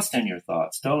lost in your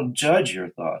thoughts. Don't judge your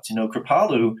thoughts.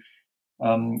 Kripalu,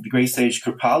 the great sage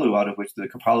Kripalu, out of which the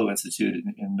Kripalu Institute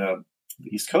in the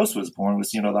East Coast was born,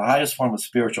 was, the highest form of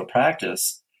spiritual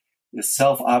practice is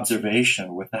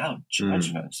self-observation without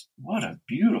judgment. What a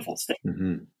beautiful statement.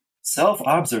 Mm-hmm.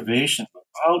 Self-observation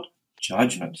without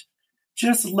judgment.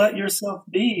 Just let yourself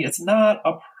be. It's not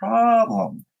a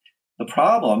problem. The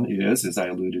problem is, as I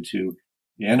alluded to,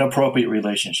 inappropriate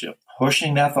relationship,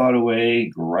 pushing that thought away,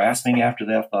 grasping after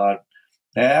that thought.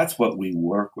 That's what we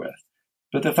work with.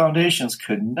 But the foundations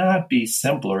could not be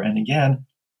simpler. And again,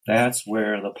 that's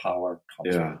where the power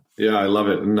comes from. Yeah, I love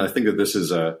it. And I think that this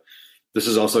is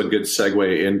also a good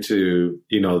segue into,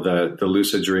 the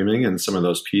lucid dreaming and some of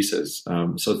those pieces.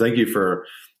 So thank you for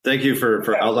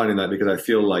outlining that, because I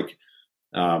feel like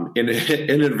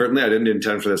inadvertently, I didn't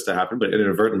intend for this to happen, but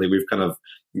inadvertently we've kind of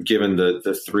given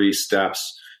the 3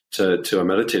 steps to a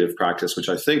meditative practice, which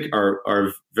I think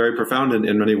are very profound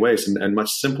in many ways and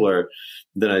much simpler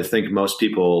than I think most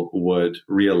people would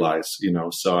realize,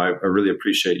 so I really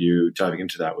appreciate you diving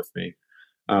into that with me.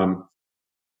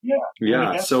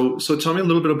 Yeah. So tell me a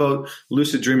little bit about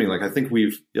lucid dreaming. Like, I think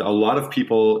a lot of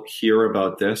people hear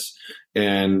about this,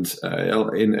 and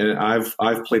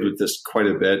I've played with this quite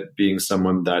a bit, being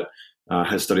someone that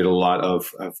has studied a lot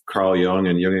of Carl Jung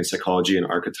and Jungian psychology and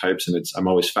archetypes, and I'm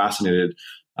always fascinated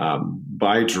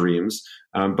by dreams.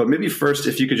 But maybe first,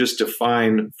 if you could just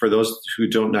define, for those who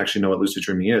don't actually know what lucid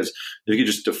dreaming is, if you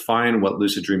could just define what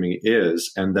lucid dreaming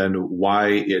is, and then why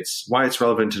it's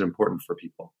relevant and important for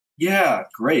people. Yeah,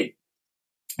 great.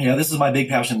 This is my big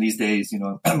passion these days.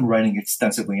 I'm writing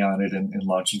extensively on it and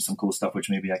launching some cool stuff, which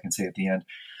maybe I can say at the end.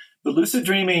 But lucid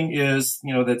dreaming is,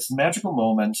 that's magical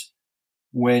moment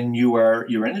when you're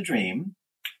in a dream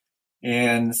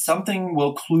and something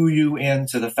will clue you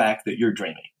into the fact that you're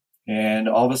dreaming. And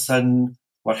all of a sudden,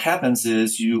 what happens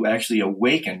is you actually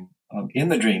awaken in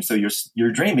the dream. So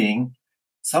you're dreaming,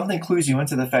 something clues you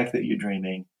into the fact that you're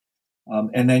dreaming.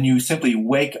 And then you simply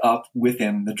wake up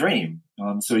within the dream.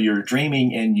 So you're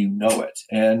dreaming and you know it.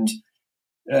 And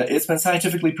it's been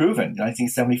scientifically proven,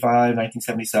 1975,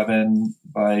 1977,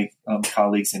 by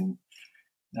colleagues in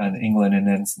England and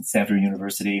then Stanford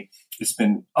University. It's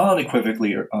been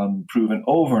unequivocally proven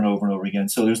over and over and over again.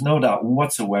 So there's no doubt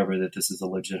whatsoever that this is a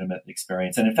legitimate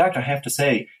experience. And in fact, I have to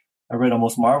say, I read a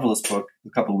most marvelous book a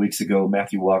couple of weeks ago,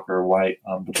 Matthew Walker.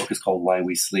 The book is called Why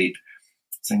We Sleep.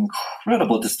 It's an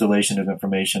incredible distillation of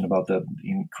information about the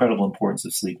incredible importance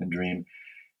of sleep and dream.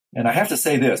 And I have to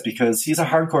say this because he's a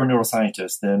hardcore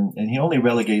neuroscientist, and he only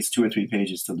relegates 2 or 3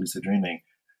 pages to lucid dreaming.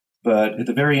 But at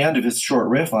the very end of his short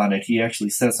riff on it, he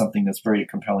actually says something that's very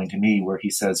compelling to me, where he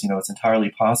says, it's entirely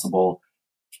possible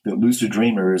that lucid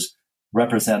dreamers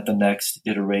represent the next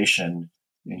iteration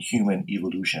in human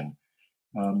evolution,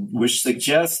 which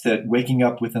suggests that waking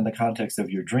up within the context of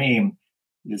your dream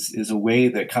is a way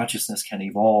that consciousness can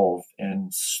evolve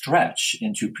and stretch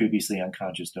into previously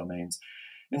unconscious domains.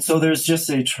 And so there's just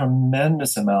a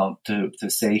tremendous amount to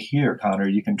say here, Connor.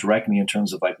 You can direct me in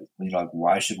terms of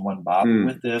why should one bother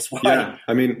with this? Why, yeah,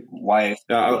 I mean, why?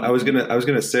 I was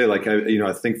gonna say,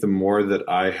 I think the more that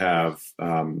I have,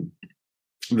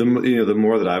 the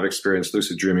more that I've experienced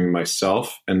lucid dreaming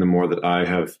myself, and the more that I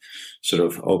have sort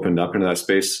of opened up into that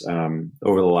space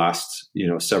over the last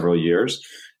several years,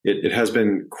 it has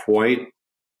been quite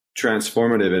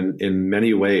transformative in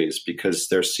many ways, because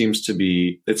there seems to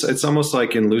be, it's almost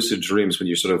like in lucid dreams, when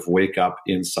you sort of wake up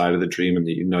inside of the dream and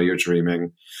you're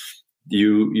dreaming,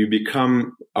 you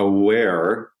become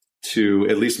aware, to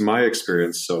at least my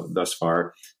experience so thus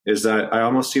far, is that I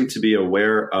almost seem to be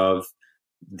aware of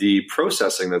the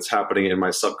processing that's happening in my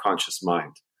subconscious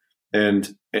mind. And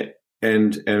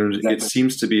it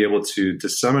seems to be able to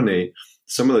disseminate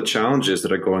some of the challenges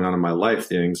that are going on in my life,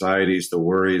 the anxieties, the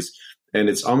worries. And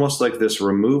it's almost like this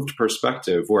removed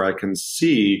perspective where I can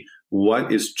see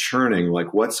what is churning,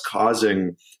 like what's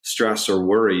causing stress or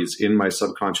worries in my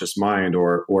subconscious mind,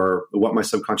 or what my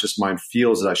subconscious mind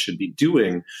feels that I should be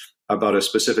doing about a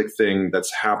specific thing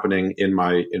that's happening in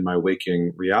my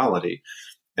waking reality.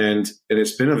 And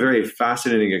it's been a very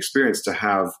fascinating experience to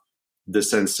have the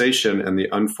sensation and the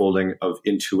unfolding of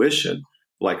intuition,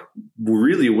 like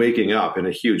really waking up in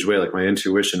a huge way, like my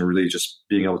intuition really just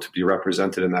being able to be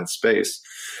represented in that space.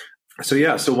 So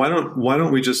yeah, so why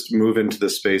don't we just move into the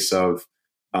space of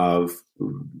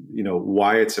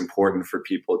why it's important for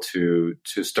people to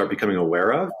start becoming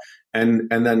aware of, and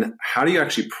then how do you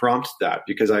actually prompt that?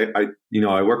 Because I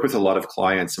work with a lot of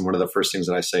clients, and one of the first things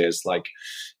that I say is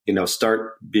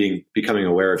start becoming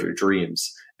aware of your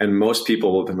dreams. And most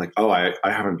people will have been like, oh, I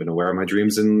haven't been aware of my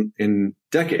dreams in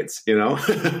decades,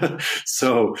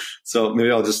 So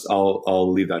maybe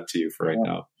I'll leave that to you for right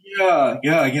now.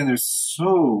 Yeah. Again, there's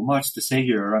so much to say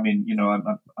here. I mean,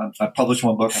 I published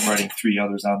one book. I'm writing 3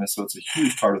 others on this, so it's a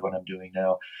huge part of what I'm doing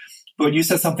now. But you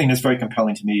said something that's very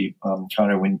compelling to me,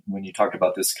 Connor, when you talked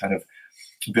about this kind of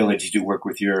ability to work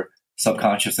with your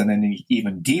subconscious and then the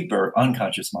even deeper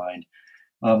unconscious mind.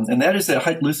 And that is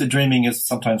that lucid dreaming is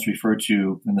sometimes referred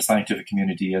to in the scientific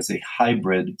community as a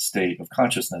hybrid state of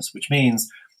consciousness, which means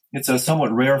it's a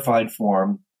somewhat rarefied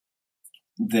form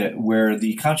where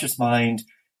the conscious mind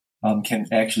can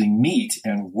actually meet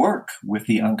and work with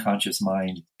the unconscious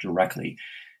mind directly.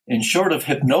 And short of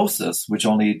hypnosis, which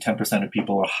only 10% of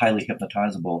people are highly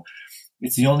hypnotizable,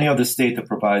 it's the only other state that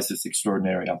provides this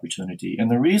extraordinary opportunity. And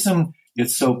the reason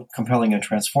it's so compelling and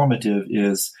transformative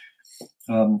is,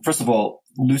 first of all,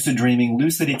 lucid dreaming.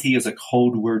 Lucidity is a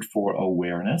code word for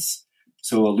awareness.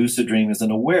 So a lucid dream is an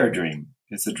aware dream.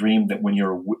 It's a dream that when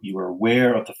you're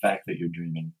aware of the fact that you're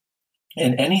dreaming.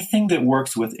 And anything that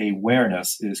works with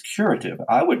awareness is curative.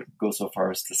 I would go so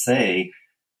far as to say,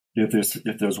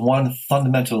 if there's one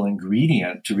fundamental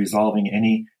ingredient to resolving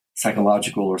any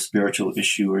psychological or spiritual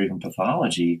issue or even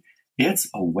pathology, it's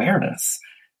awareness.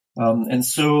 And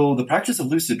so the practice of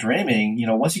lucid dreaming,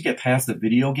 once you get past the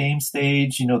video game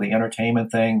stage, the entertainment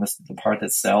thing, the part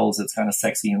that sells, it's kind of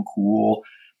sexy and cool.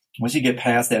 Once you get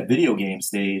past that video game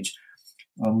stage,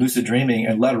 lucid dreaming,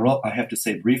 and I have to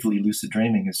say briefly, lucid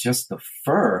dreaming is just the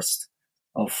first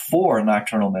of 4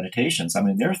 nocturnal meditations. I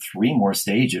mean, there are 3 more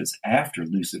stages after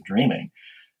lucid dreaming.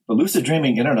 But lucid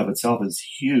dreaming in and of itself is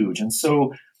huge. And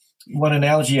so one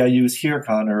analogy I use here,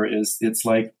 Connor, is it's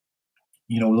like,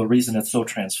 the reason it's so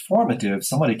transformative,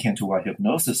 somewhat akin to why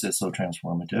hypnosis is so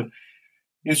transformative,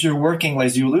 is you're working,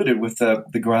 as you alluded, with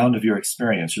the ground of your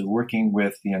experience. You're working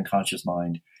with the unconscious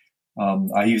mind.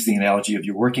 I use the analogy of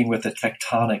you're working with the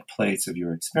tectonic plates of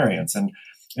your experience. And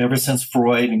ever since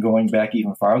Freud and going back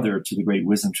even farther to the great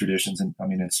wisdom traditions, and I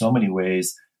mean, in so many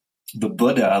ways, the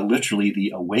Buddha, literally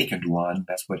the awakened one,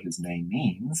 that's what his name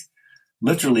means.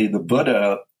 Literally, the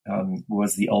Buddha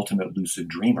was the ultimate lucid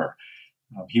dreamer.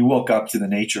 He woke up to the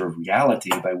nature of reality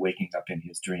by waking up in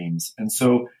his dreams. And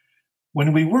so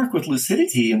when we work with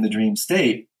lucidity in the dream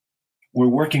state, we're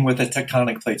working with the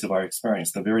tectonic plates of our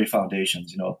experience, the very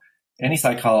foundations. Any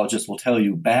psychologist will tell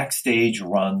you backstage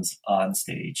runs on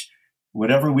stage.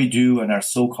 Whatever we do in our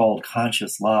so-called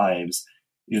conscious lives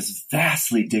is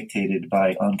vastly dictated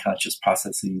by unconscious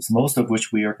processes, most of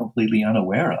which we are completely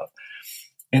unaware of.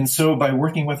 And so by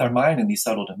working with our mind in these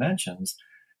subtle dimensions,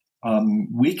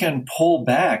 we can pull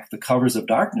back the covers of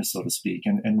darkness, so to speak.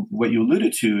 And what you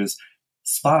alluded to is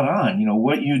spot on.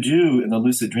 What you do in the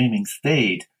lucid dreaming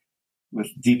state with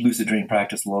deep lucid dream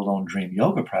practice, let alone dream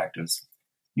yoga practice,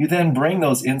 you then bring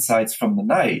those insights from the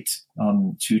night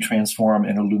to transform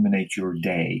and illuminate your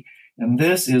day. And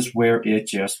this is where it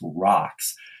just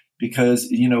rocks because,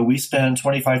 we spend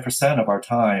 25% of our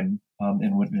time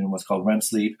in what's called REM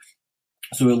sleep.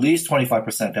 So at least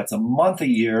 25%, that's a month a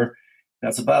year.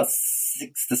 That's about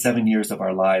 6 to 7 years of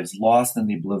our lives lost in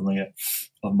the oblivion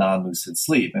of non-lucid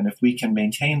sleep. And if we can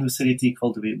maintain lucidity,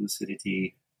 cultivate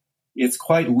lucidity, it's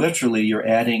quite literally you're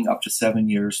adding up to 7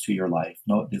 years to your life.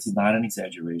 No, this is not an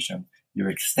exaggeration. You're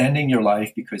extending your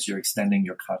life because you're extending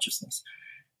your consciousness.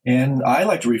 And I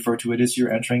like to refer to it as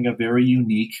you're entering a very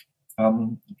unique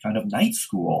kind of night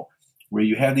school where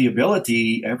you have the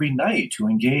ability every night to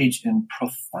engage in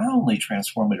profoundly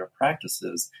transformative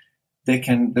practices that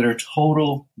are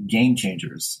total game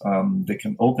changers, that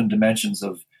can open dimensions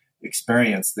of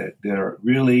experience that are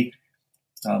really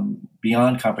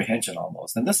beyond comprehension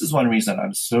almost. And this is one reason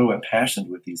I'm so impassioned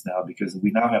with these now, because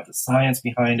we now have the science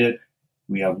behind it.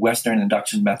 We have Western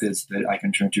induction methods that I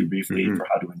can turn to briefly for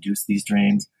how to induce these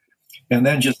dreams. And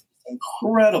then just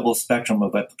incredible spectrum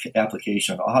of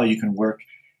application, how you can work,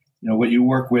 what you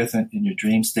work with in your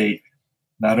dream state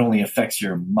not only affects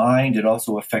your mind, it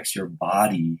also affects your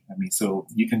body. So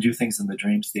you can do things in the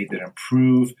dream state that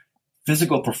improve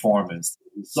physical performance,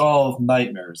 resolve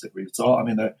nightmares,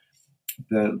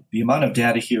 the amount of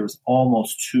data here is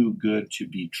almost too good to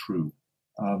be true.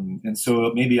 And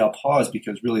so maybe I'll pause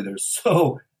because really there's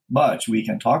so much we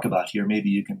can talk about here. Maybe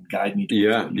you can guide me.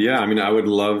 Yeah. I would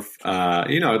love,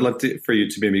 I'd love for you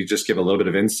to maybe just give a little bit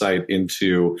of insight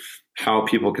into how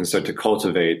people can start to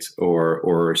cultivate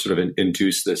or sort of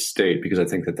induce this state, because I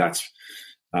think that's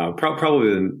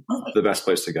probably the best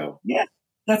place to go. Yeah,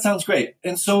 that sounds great.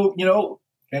 And so,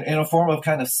 in a form of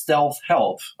kind of stealth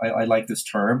help, I like this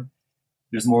term.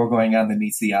 There's more going on than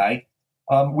meets the eye.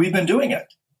 We've been doing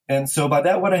it. And so by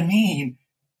that, what I mean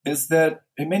is that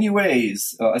in many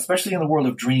ways, especially in the world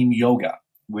of dream yoga,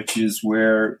 which is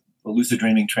where lucid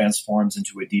dreaming transforms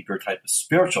into a deeper type of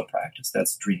spiritual practice,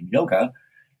 that's dream yoga,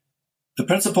 the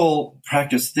principal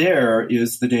practice there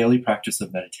is the daily practice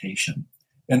of meditation.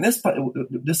 And this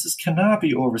cannot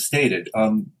be overstated.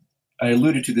 I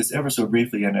alluded to this ever so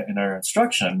briefly in our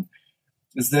instruction,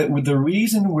 is that the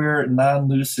reason we're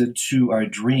non-lucid to our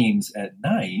dreams at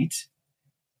night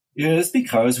is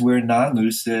because we're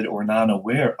non-lucid or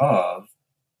non-aware of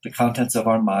the contents of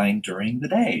our mind during the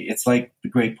day. It's like the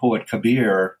great poet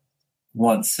Kabir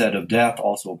once said of death,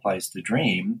 also applies to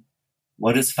dream.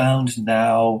 What is found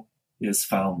now is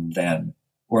found then.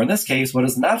 Or in this case, what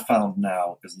is not found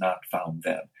now is not found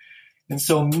then. And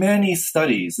so many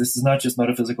studies, this is not just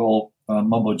metaphysical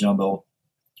mumbo jumbo,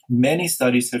 many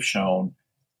studies have shown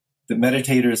that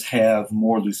meditators have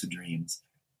more lucid dreams.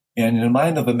 And in the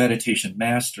mind of a meditation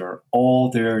master, all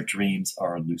their dreams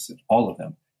are lucid, all of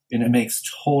them. And it makes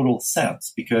total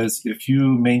sense, because if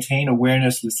you maintain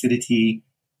awareness, lucidity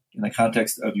in the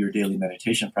context of your daily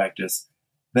meditation practice,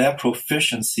 that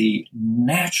proficiency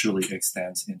naturally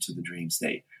extends into the dream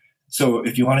state. So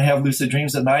if you want to have lucid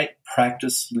dreams at night,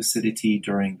 practice lucidity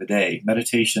during the day.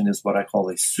 Meditation is what I call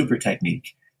a super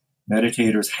technique.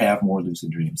 Meditators have more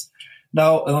lucid dreams.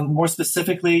 Now, more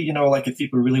specifically, like if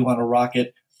people really want to rock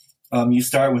it, you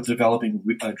start with developing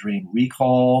a dream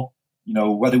recall.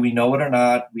 Whether we know it or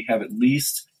not, we have at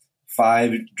least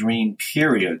 5 dream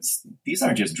periods. These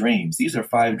aren't just dreams. These are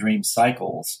 5 dream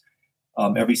cycles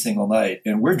every single night.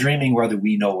 And we're dreaming whether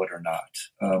we know it or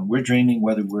not. We're dreaming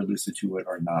whether we're lucid to it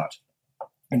or not.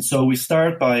 And so we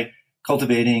start by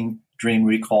cultivating dream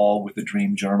recall with a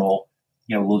dream journal.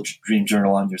 You have a little dream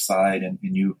journal on your side, and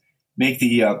you make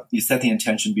you set the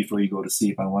intention before you go to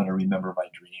sleep. I want to remember my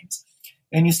dreams.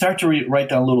 And you start to write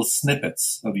down little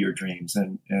snippets of your dreams.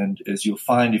 And as you'll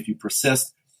find, if you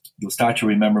persist, you'll start to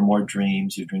remember more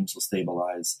dreams. Your dreams will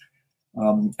stabilize.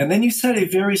 And then you set a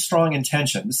very strong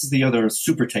intention. This is the other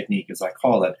super technique, as I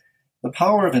call it. the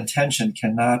power of intention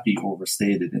cannot be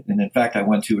overstated. And in fact, I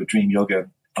went to a dream yoga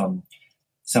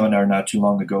seminar not too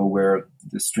long ago where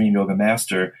this dream yoga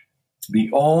master, the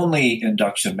only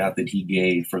induction method he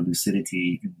gave for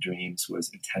lucidity in dreams was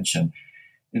intention.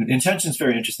 And intention is a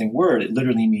very interesting word. It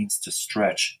literally means to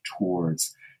stretch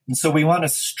towards. And so we want to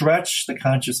stretch the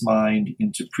conscious mind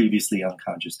into previously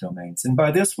unconscious domains. And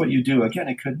by this, what you do, again,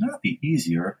 it could not be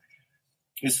easier,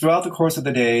 is throughout the course of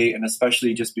the day, and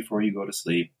especially just before you go to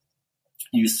sleep,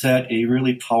 you set a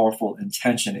really powerful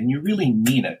intention, and you really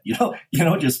mean it. You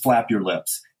don't just flap your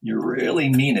lips. You really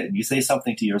mean it. And you say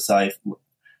something to yourself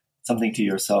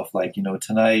like,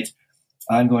 tonight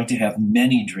I'm going to have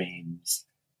many dreams.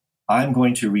 I'm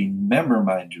going to remember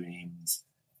my dreams.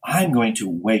 I'm going to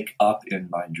wake up in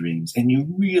my dreams. And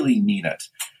you really mean it.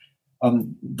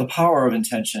 The power of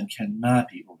intention cannot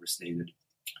be overstated.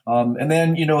 And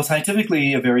then,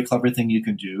 scientifically, a very clever thing you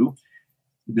can do,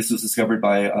 this was discovered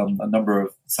by a number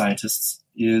of scientists,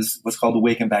 is what's called the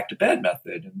wake and back to bed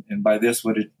method. And by this,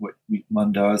 what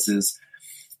one does is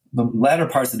the latter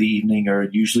parts of the evening are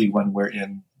usually when we're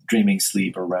in dreaming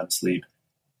sleep or REM sleep.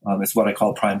 It's what I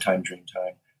call primetime dream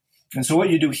time. And so what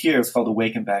you do here is called the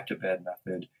wake and back to bed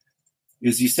method,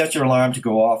 is you set your alarm to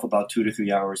go off about 2 to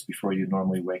 3 hours before you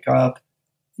normally wake up.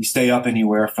 You stay up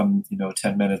anywhere from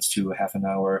 10 minutes to a half an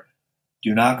hour.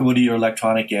 Do not go to your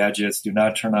electronic gadgets. Do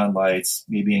not turn on lights.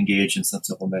 Maybe engage in some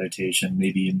simple meditation.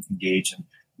 Maybe engage in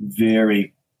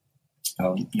very,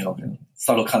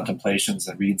 subtle contemplations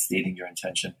and reinstating your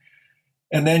intention.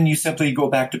 And then you simply go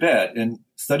back to bed. And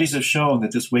studies have shown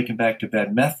that this wake and back to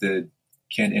bed method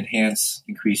can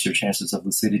increase your chances of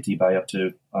lucidity by up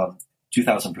to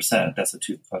 2,000%. That's a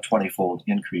 20-fold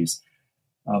increase.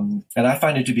 And I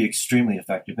find it to be extremely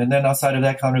effective. And then outside of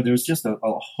that, Connor, there's just a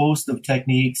host of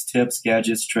techniques, tips,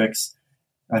 gadgets, tricks,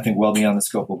 I think well beyond the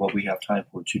scope of what we have time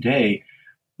for today.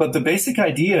 But the basic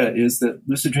idea is that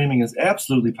lucid dreaming is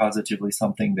absolutely positively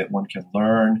something that one can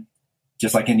learn,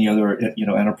 just like any other,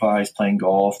 enterprise, playing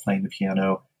golf, playing the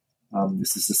piano.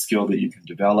 This is a skill that you can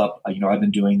develop. I've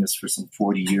been doing this for some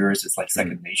 40 years. It's like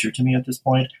second nature to me at this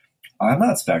point. I'm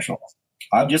not special.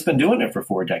 I've just been doing it for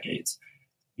 4 decades.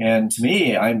 And to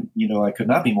me, I could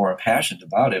not be more impassioned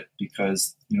about it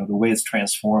because, the way it's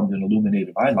transformed and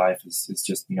illuminated my life is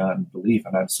just beyond belief.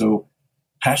 And I'm so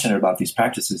passionate about these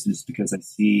practices is because I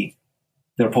see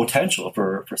their potential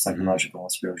for psychological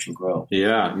and spiritual growth.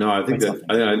 Yeah, no, I think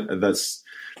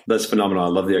that's phenomenal. I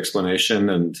love the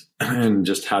explanation and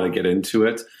just how to get into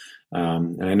it.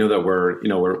 And I know that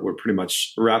we're pretty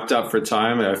much wrapped up for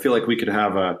time. I feel like we could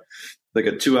have a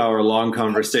 2-hour long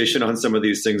conversation on some of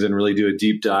these things and really do a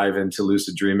deep dive into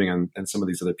lucid dreaming and some of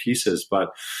these other pieces. But,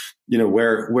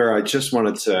 where I just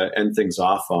wanted to end things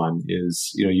off on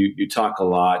is, you talk a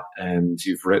lot and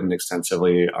you've written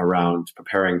extensively around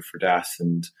preparing for death.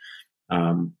 And,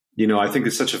 I think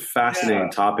it's such a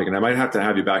fascinating topic, and I might have to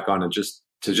have you back on and just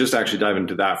actually dive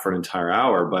into that for an entire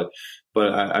hour.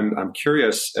 But I'm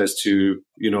curious as to,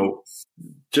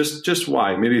 just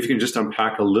why. Maybe if you can just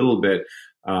unpack a little bit,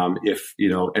 if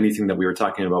anything that we were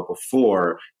talking about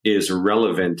before is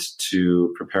relevant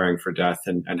to preparing for death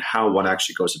and how one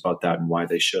actually goes about that and why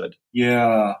they should.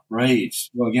 Yeah, right.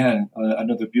 Well, again,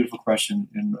 another beautiful question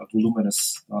and a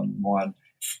voluminous one.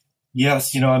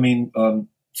 Yes,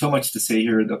 so much to say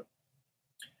here.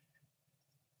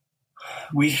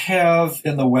 We have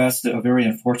in the West a very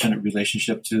unfortunate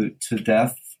relationship to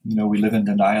death. We live in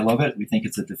denial of it. We think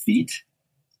it's a defeat.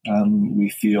 We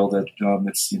feel that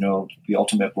it's, the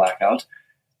ultimate blackout.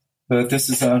 But this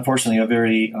is unfortunately a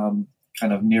very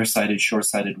kind of nearsighted,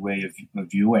 short-sighted way of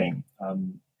viewing.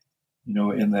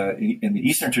 In the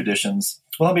Eastern traditions,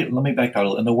 well, let me back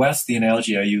out. In the West, the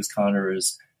analogy I use, Connor,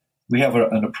 is we have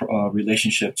a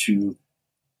relationship to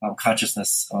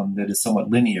consciousness that is somewhat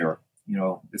linear.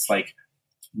 It's like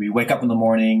we wake up in the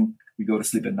morning, we go to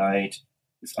sleep at night,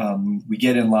 we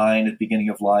get in line at the beginning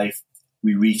of life.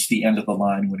 We reach the end of the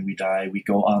line when we die. We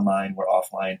go online, we're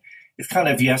offline. It's kind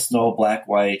of yes, no, black,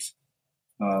 white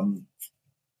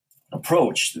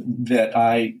approach that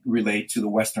I relate to the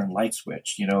Western light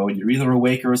switch. You're either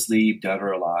awake or asleep, dead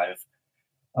or alive.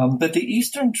 But the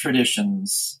Eastern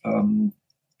traditions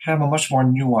have a much more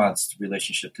nuanced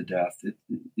relationship to death.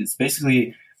 It's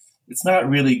basically, it's not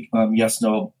really yes,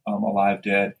 no, alive,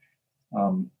 dead.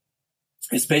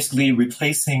 It's basically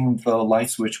replacing the light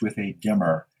switch with a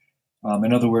dimmer.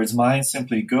 In other words, mind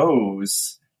simply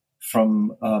goes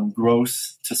from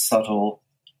gross to subtle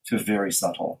to very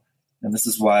subtle. And this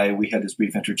is why we had this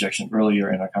brief interjection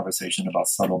earlier in our conversation about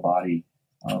subtle body.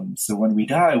 So when we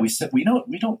die, we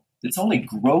don't, it's only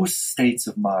gross states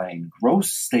of mind,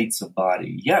 gross states of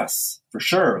body. Yes, for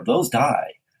sure, those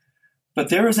die. But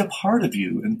there is a part of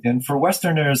you, and for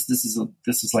Westerners, this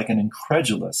is like an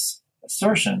incredulous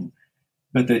assertion.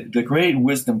 But the great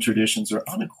wisdom traditions are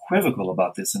unequivocal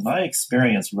about this, and my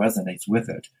experience resonates with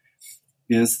it,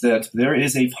 is that there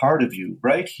is a part of you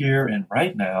right here and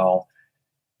right now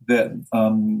that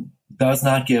does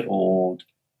not get old,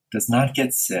 does not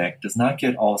get sick, does not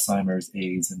get Alzheimer's,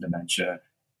 AIDS, and dementia.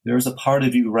 There is a part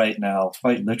of you right now,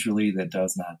 quite literally, that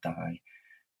does not die.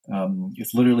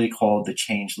 It's literally called the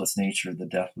changeless nature, the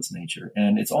deathless nature.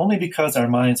 And it's only because our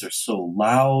minds are so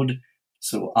loud,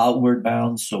 so outward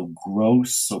bound, so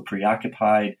gross, so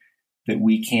preoccupied that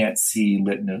we can't see,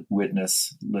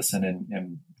 witness, listen,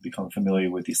 and become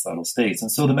familiar with these subtle states.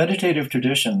 And so the meditative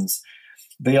traditions,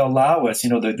 they allow us,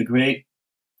 the great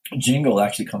jingle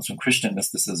actually comes from Christian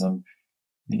mysticism,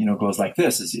 goes like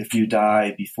this, is if you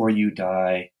die before you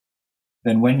die,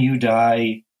 then when you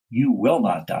die, you will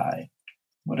not die.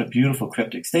 What a beautiful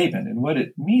cryptic statement. And what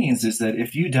it means is that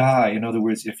if you die, in other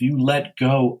words, if you let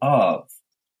go of,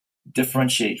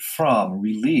 differentiate from,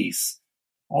 release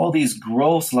all these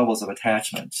gross levels of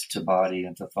attachment to body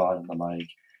and to thought and the like,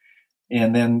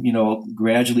 and then,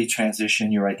 gradually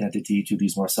transition your identity to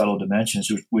these more subtle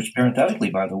dimensions, which parenthetically,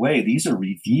 by the way, these are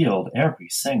revealed every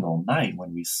single night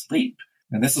when we sleep.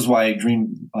 And this is why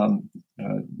dream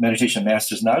meditation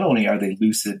masters, not only are they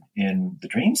lucid in the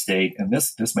dream state, and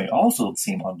this may also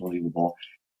seem unbelievable,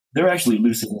 they're actually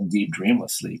lucid in deep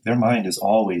dreamless sleep. Their mind is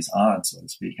always on, so to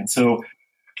speak. And so,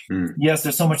 yes,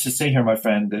 there's so much to say here, my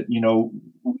friend, that,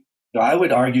 I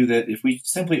would argue that if we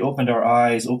simply opened our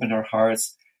eyes, opened our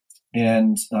hearts,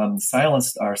 and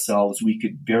silenced ourselves, we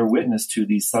could bear witness to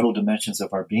these subtle dimensions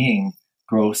of our being,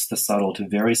 gross to subtle to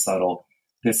very subtle,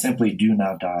 that simply do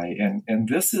not die. And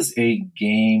this is a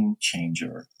game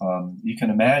changer. You can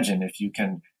imagine if you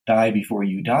can die before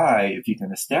you die, if you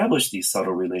can establish these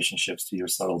subtle relationships to your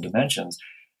subtle dimensions,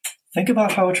 think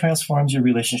about how it transforms your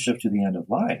relationship to the end of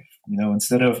life.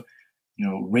 Instead of,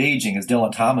 raging, as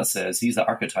Dylan Thomas says, he's the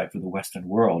archetype for the Western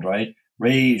world, right?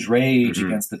 Rage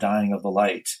against the dying of the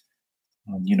light.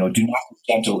 Do not be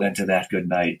gentle into that good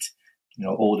night.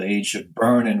 Old age should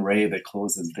burn and rave at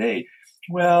close of day.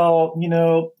 Well,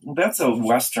 that's a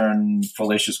Western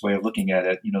fallacious way of looking at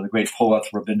it. The great poet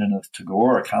Rabindranath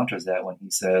Tagore counters that when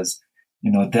he says,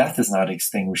 death is not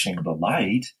extinguishing the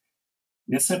light.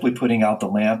 It's simply putting out the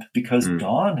lamp because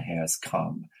dawn has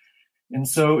come. And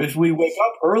so if we wake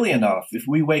up early enough,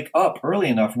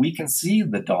 we can see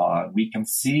the dawn. We can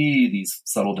see these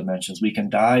subtle dimensions. We can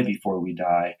die before we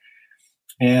die.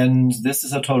 And this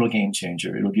is a total game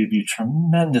changer. It'll give you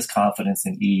tremendous confidence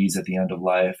and ease at the end of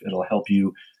life. It'll help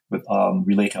you with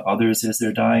relate to others as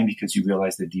they're dying because you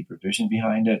realize the deeper vision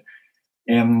behind it.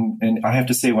 And I have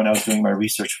to say, when I was doing my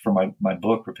research for my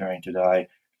book, Preparing to Die,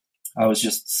 I was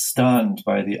just stunned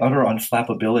by the utter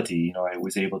unflappability. I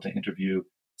was able to interview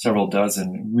several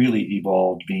dozen really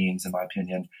evolved beings, in my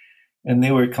opinion, and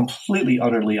they were completely,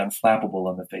 utterly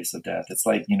unflappable in the face of death. It's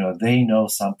like, they know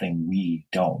something we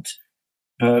don't.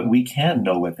 But we can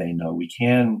know what they know. We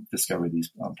can discover these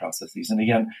processes. And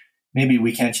again, maybe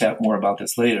we can chat more about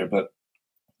this later, but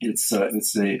it's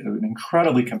an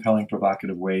incredibly compelling,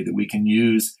 provocative way that we can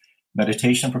use.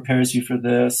 Meditation prepares you for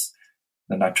this.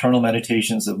 The nocturnal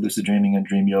meditations of lucid dreaming and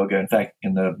dream yoga. In fact,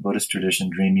 in the Buddhist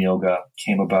tradition, dream yoga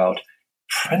came about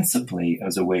principally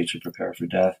as a way to prepare for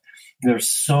death. There are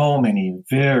so many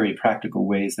very practical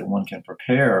ways that one can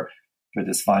prepare for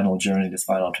this final journey, this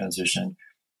final transition,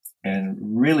 and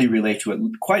really relate to it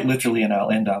quite literally, and I'll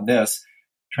end on this,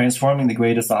 transforming the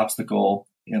greatest obstacle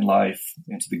in life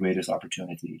into the greatest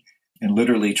opportunity, and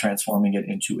literally transforming it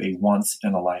into a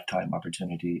once-in-a-lifetime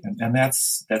opportunity. And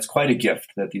that's quite a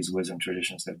gift that these wisdom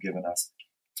traditions have given us.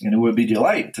 And it would be a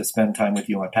delight to spend time with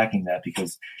you unpacking that,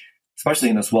 because especially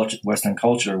in this Western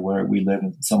culture where we live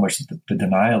in so much the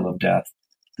denial of death,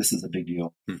 this is a big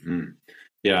deal. Mm-hmm.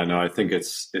 Yeah, no, I think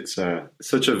it's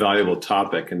such a valuable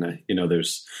topic, and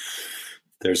there's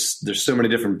so many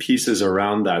different pieces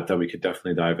around that we could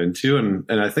definitely dive into, and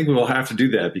I think we will have to do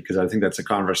that, because I think that's a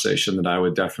conversation that I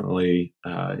would definitely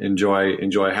enjoy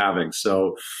having.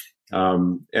 So,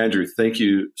 Andrew, thank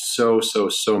you so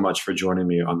much for joining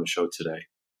me on the show today.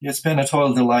 It's been a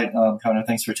total delight, Connor.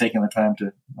 Thanks for taking the time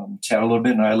to chat a little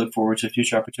bit, and I look forward to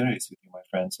future opportunities with you, my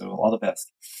friend. So all the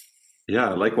best. Yeah,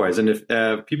 likewise. And if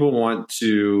people want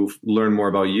to learn more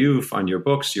about you, find your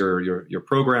books, your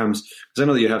programs, because I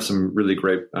know that you have some really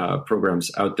great programs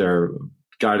out there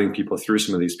guiding people through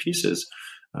some of these pieces,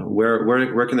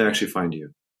 where can they actually find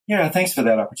you? Yeah, thanks for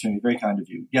that opportunity. Very kind of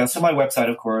you. Yeah, so my website,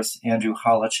 of course, Andrew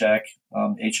Holecek,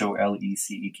 Holecek,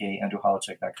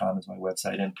 AndrewHolecek.com is my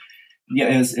website. And yeah,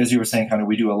 as you were saying, Connor,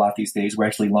 we do a lot these days. We're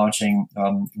actually launching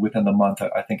within the month,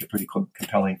 I think, a pretty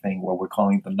compelling thing where we're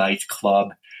calling the Night Club,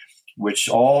 which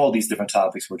all these different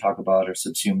topics we're talking about are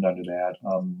subsumed under that.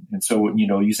 And so,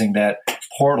 using that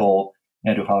portal,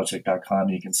 andrewholecek.com,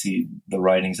 you can see the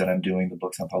writings that I'm doing, the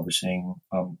books I'm publishing,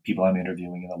 people I'm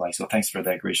interviewing and the like. So thanks for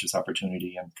that gracious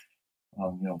opportunity. And,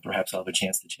 perhaps I'll have a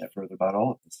chance to chat further about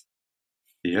all of this.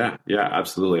 Yeah,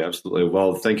 absolutely. Absolutely.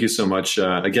 Well, thank you so much.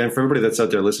 Again, for everybody that's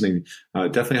out there listening,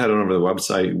 definitely head on over to the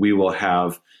website. We will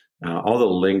have all the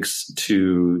links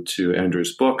to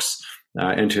Andrew's books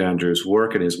and to Andrew's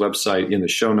work and his website in the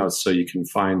show notes, so you can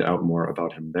find out more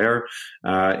about him there.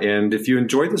 And if you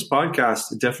enjoyed this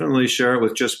podcast, definitely share it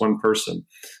with just one person.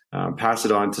 Pass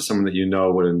it on to someone that you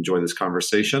know would enjoy this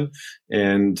conversation.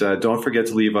 And don't forget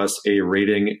to leave us a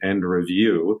rating and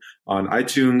review on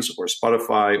iTunes or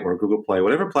Spotify or Google Play,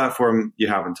 whatever platform you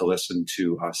happen to listen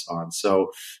to us on.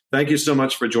 So thank you so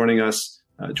much for joining us.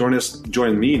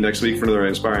 Join me next week for another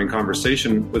inspiring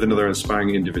conversation with another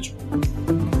inspiring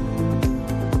individual.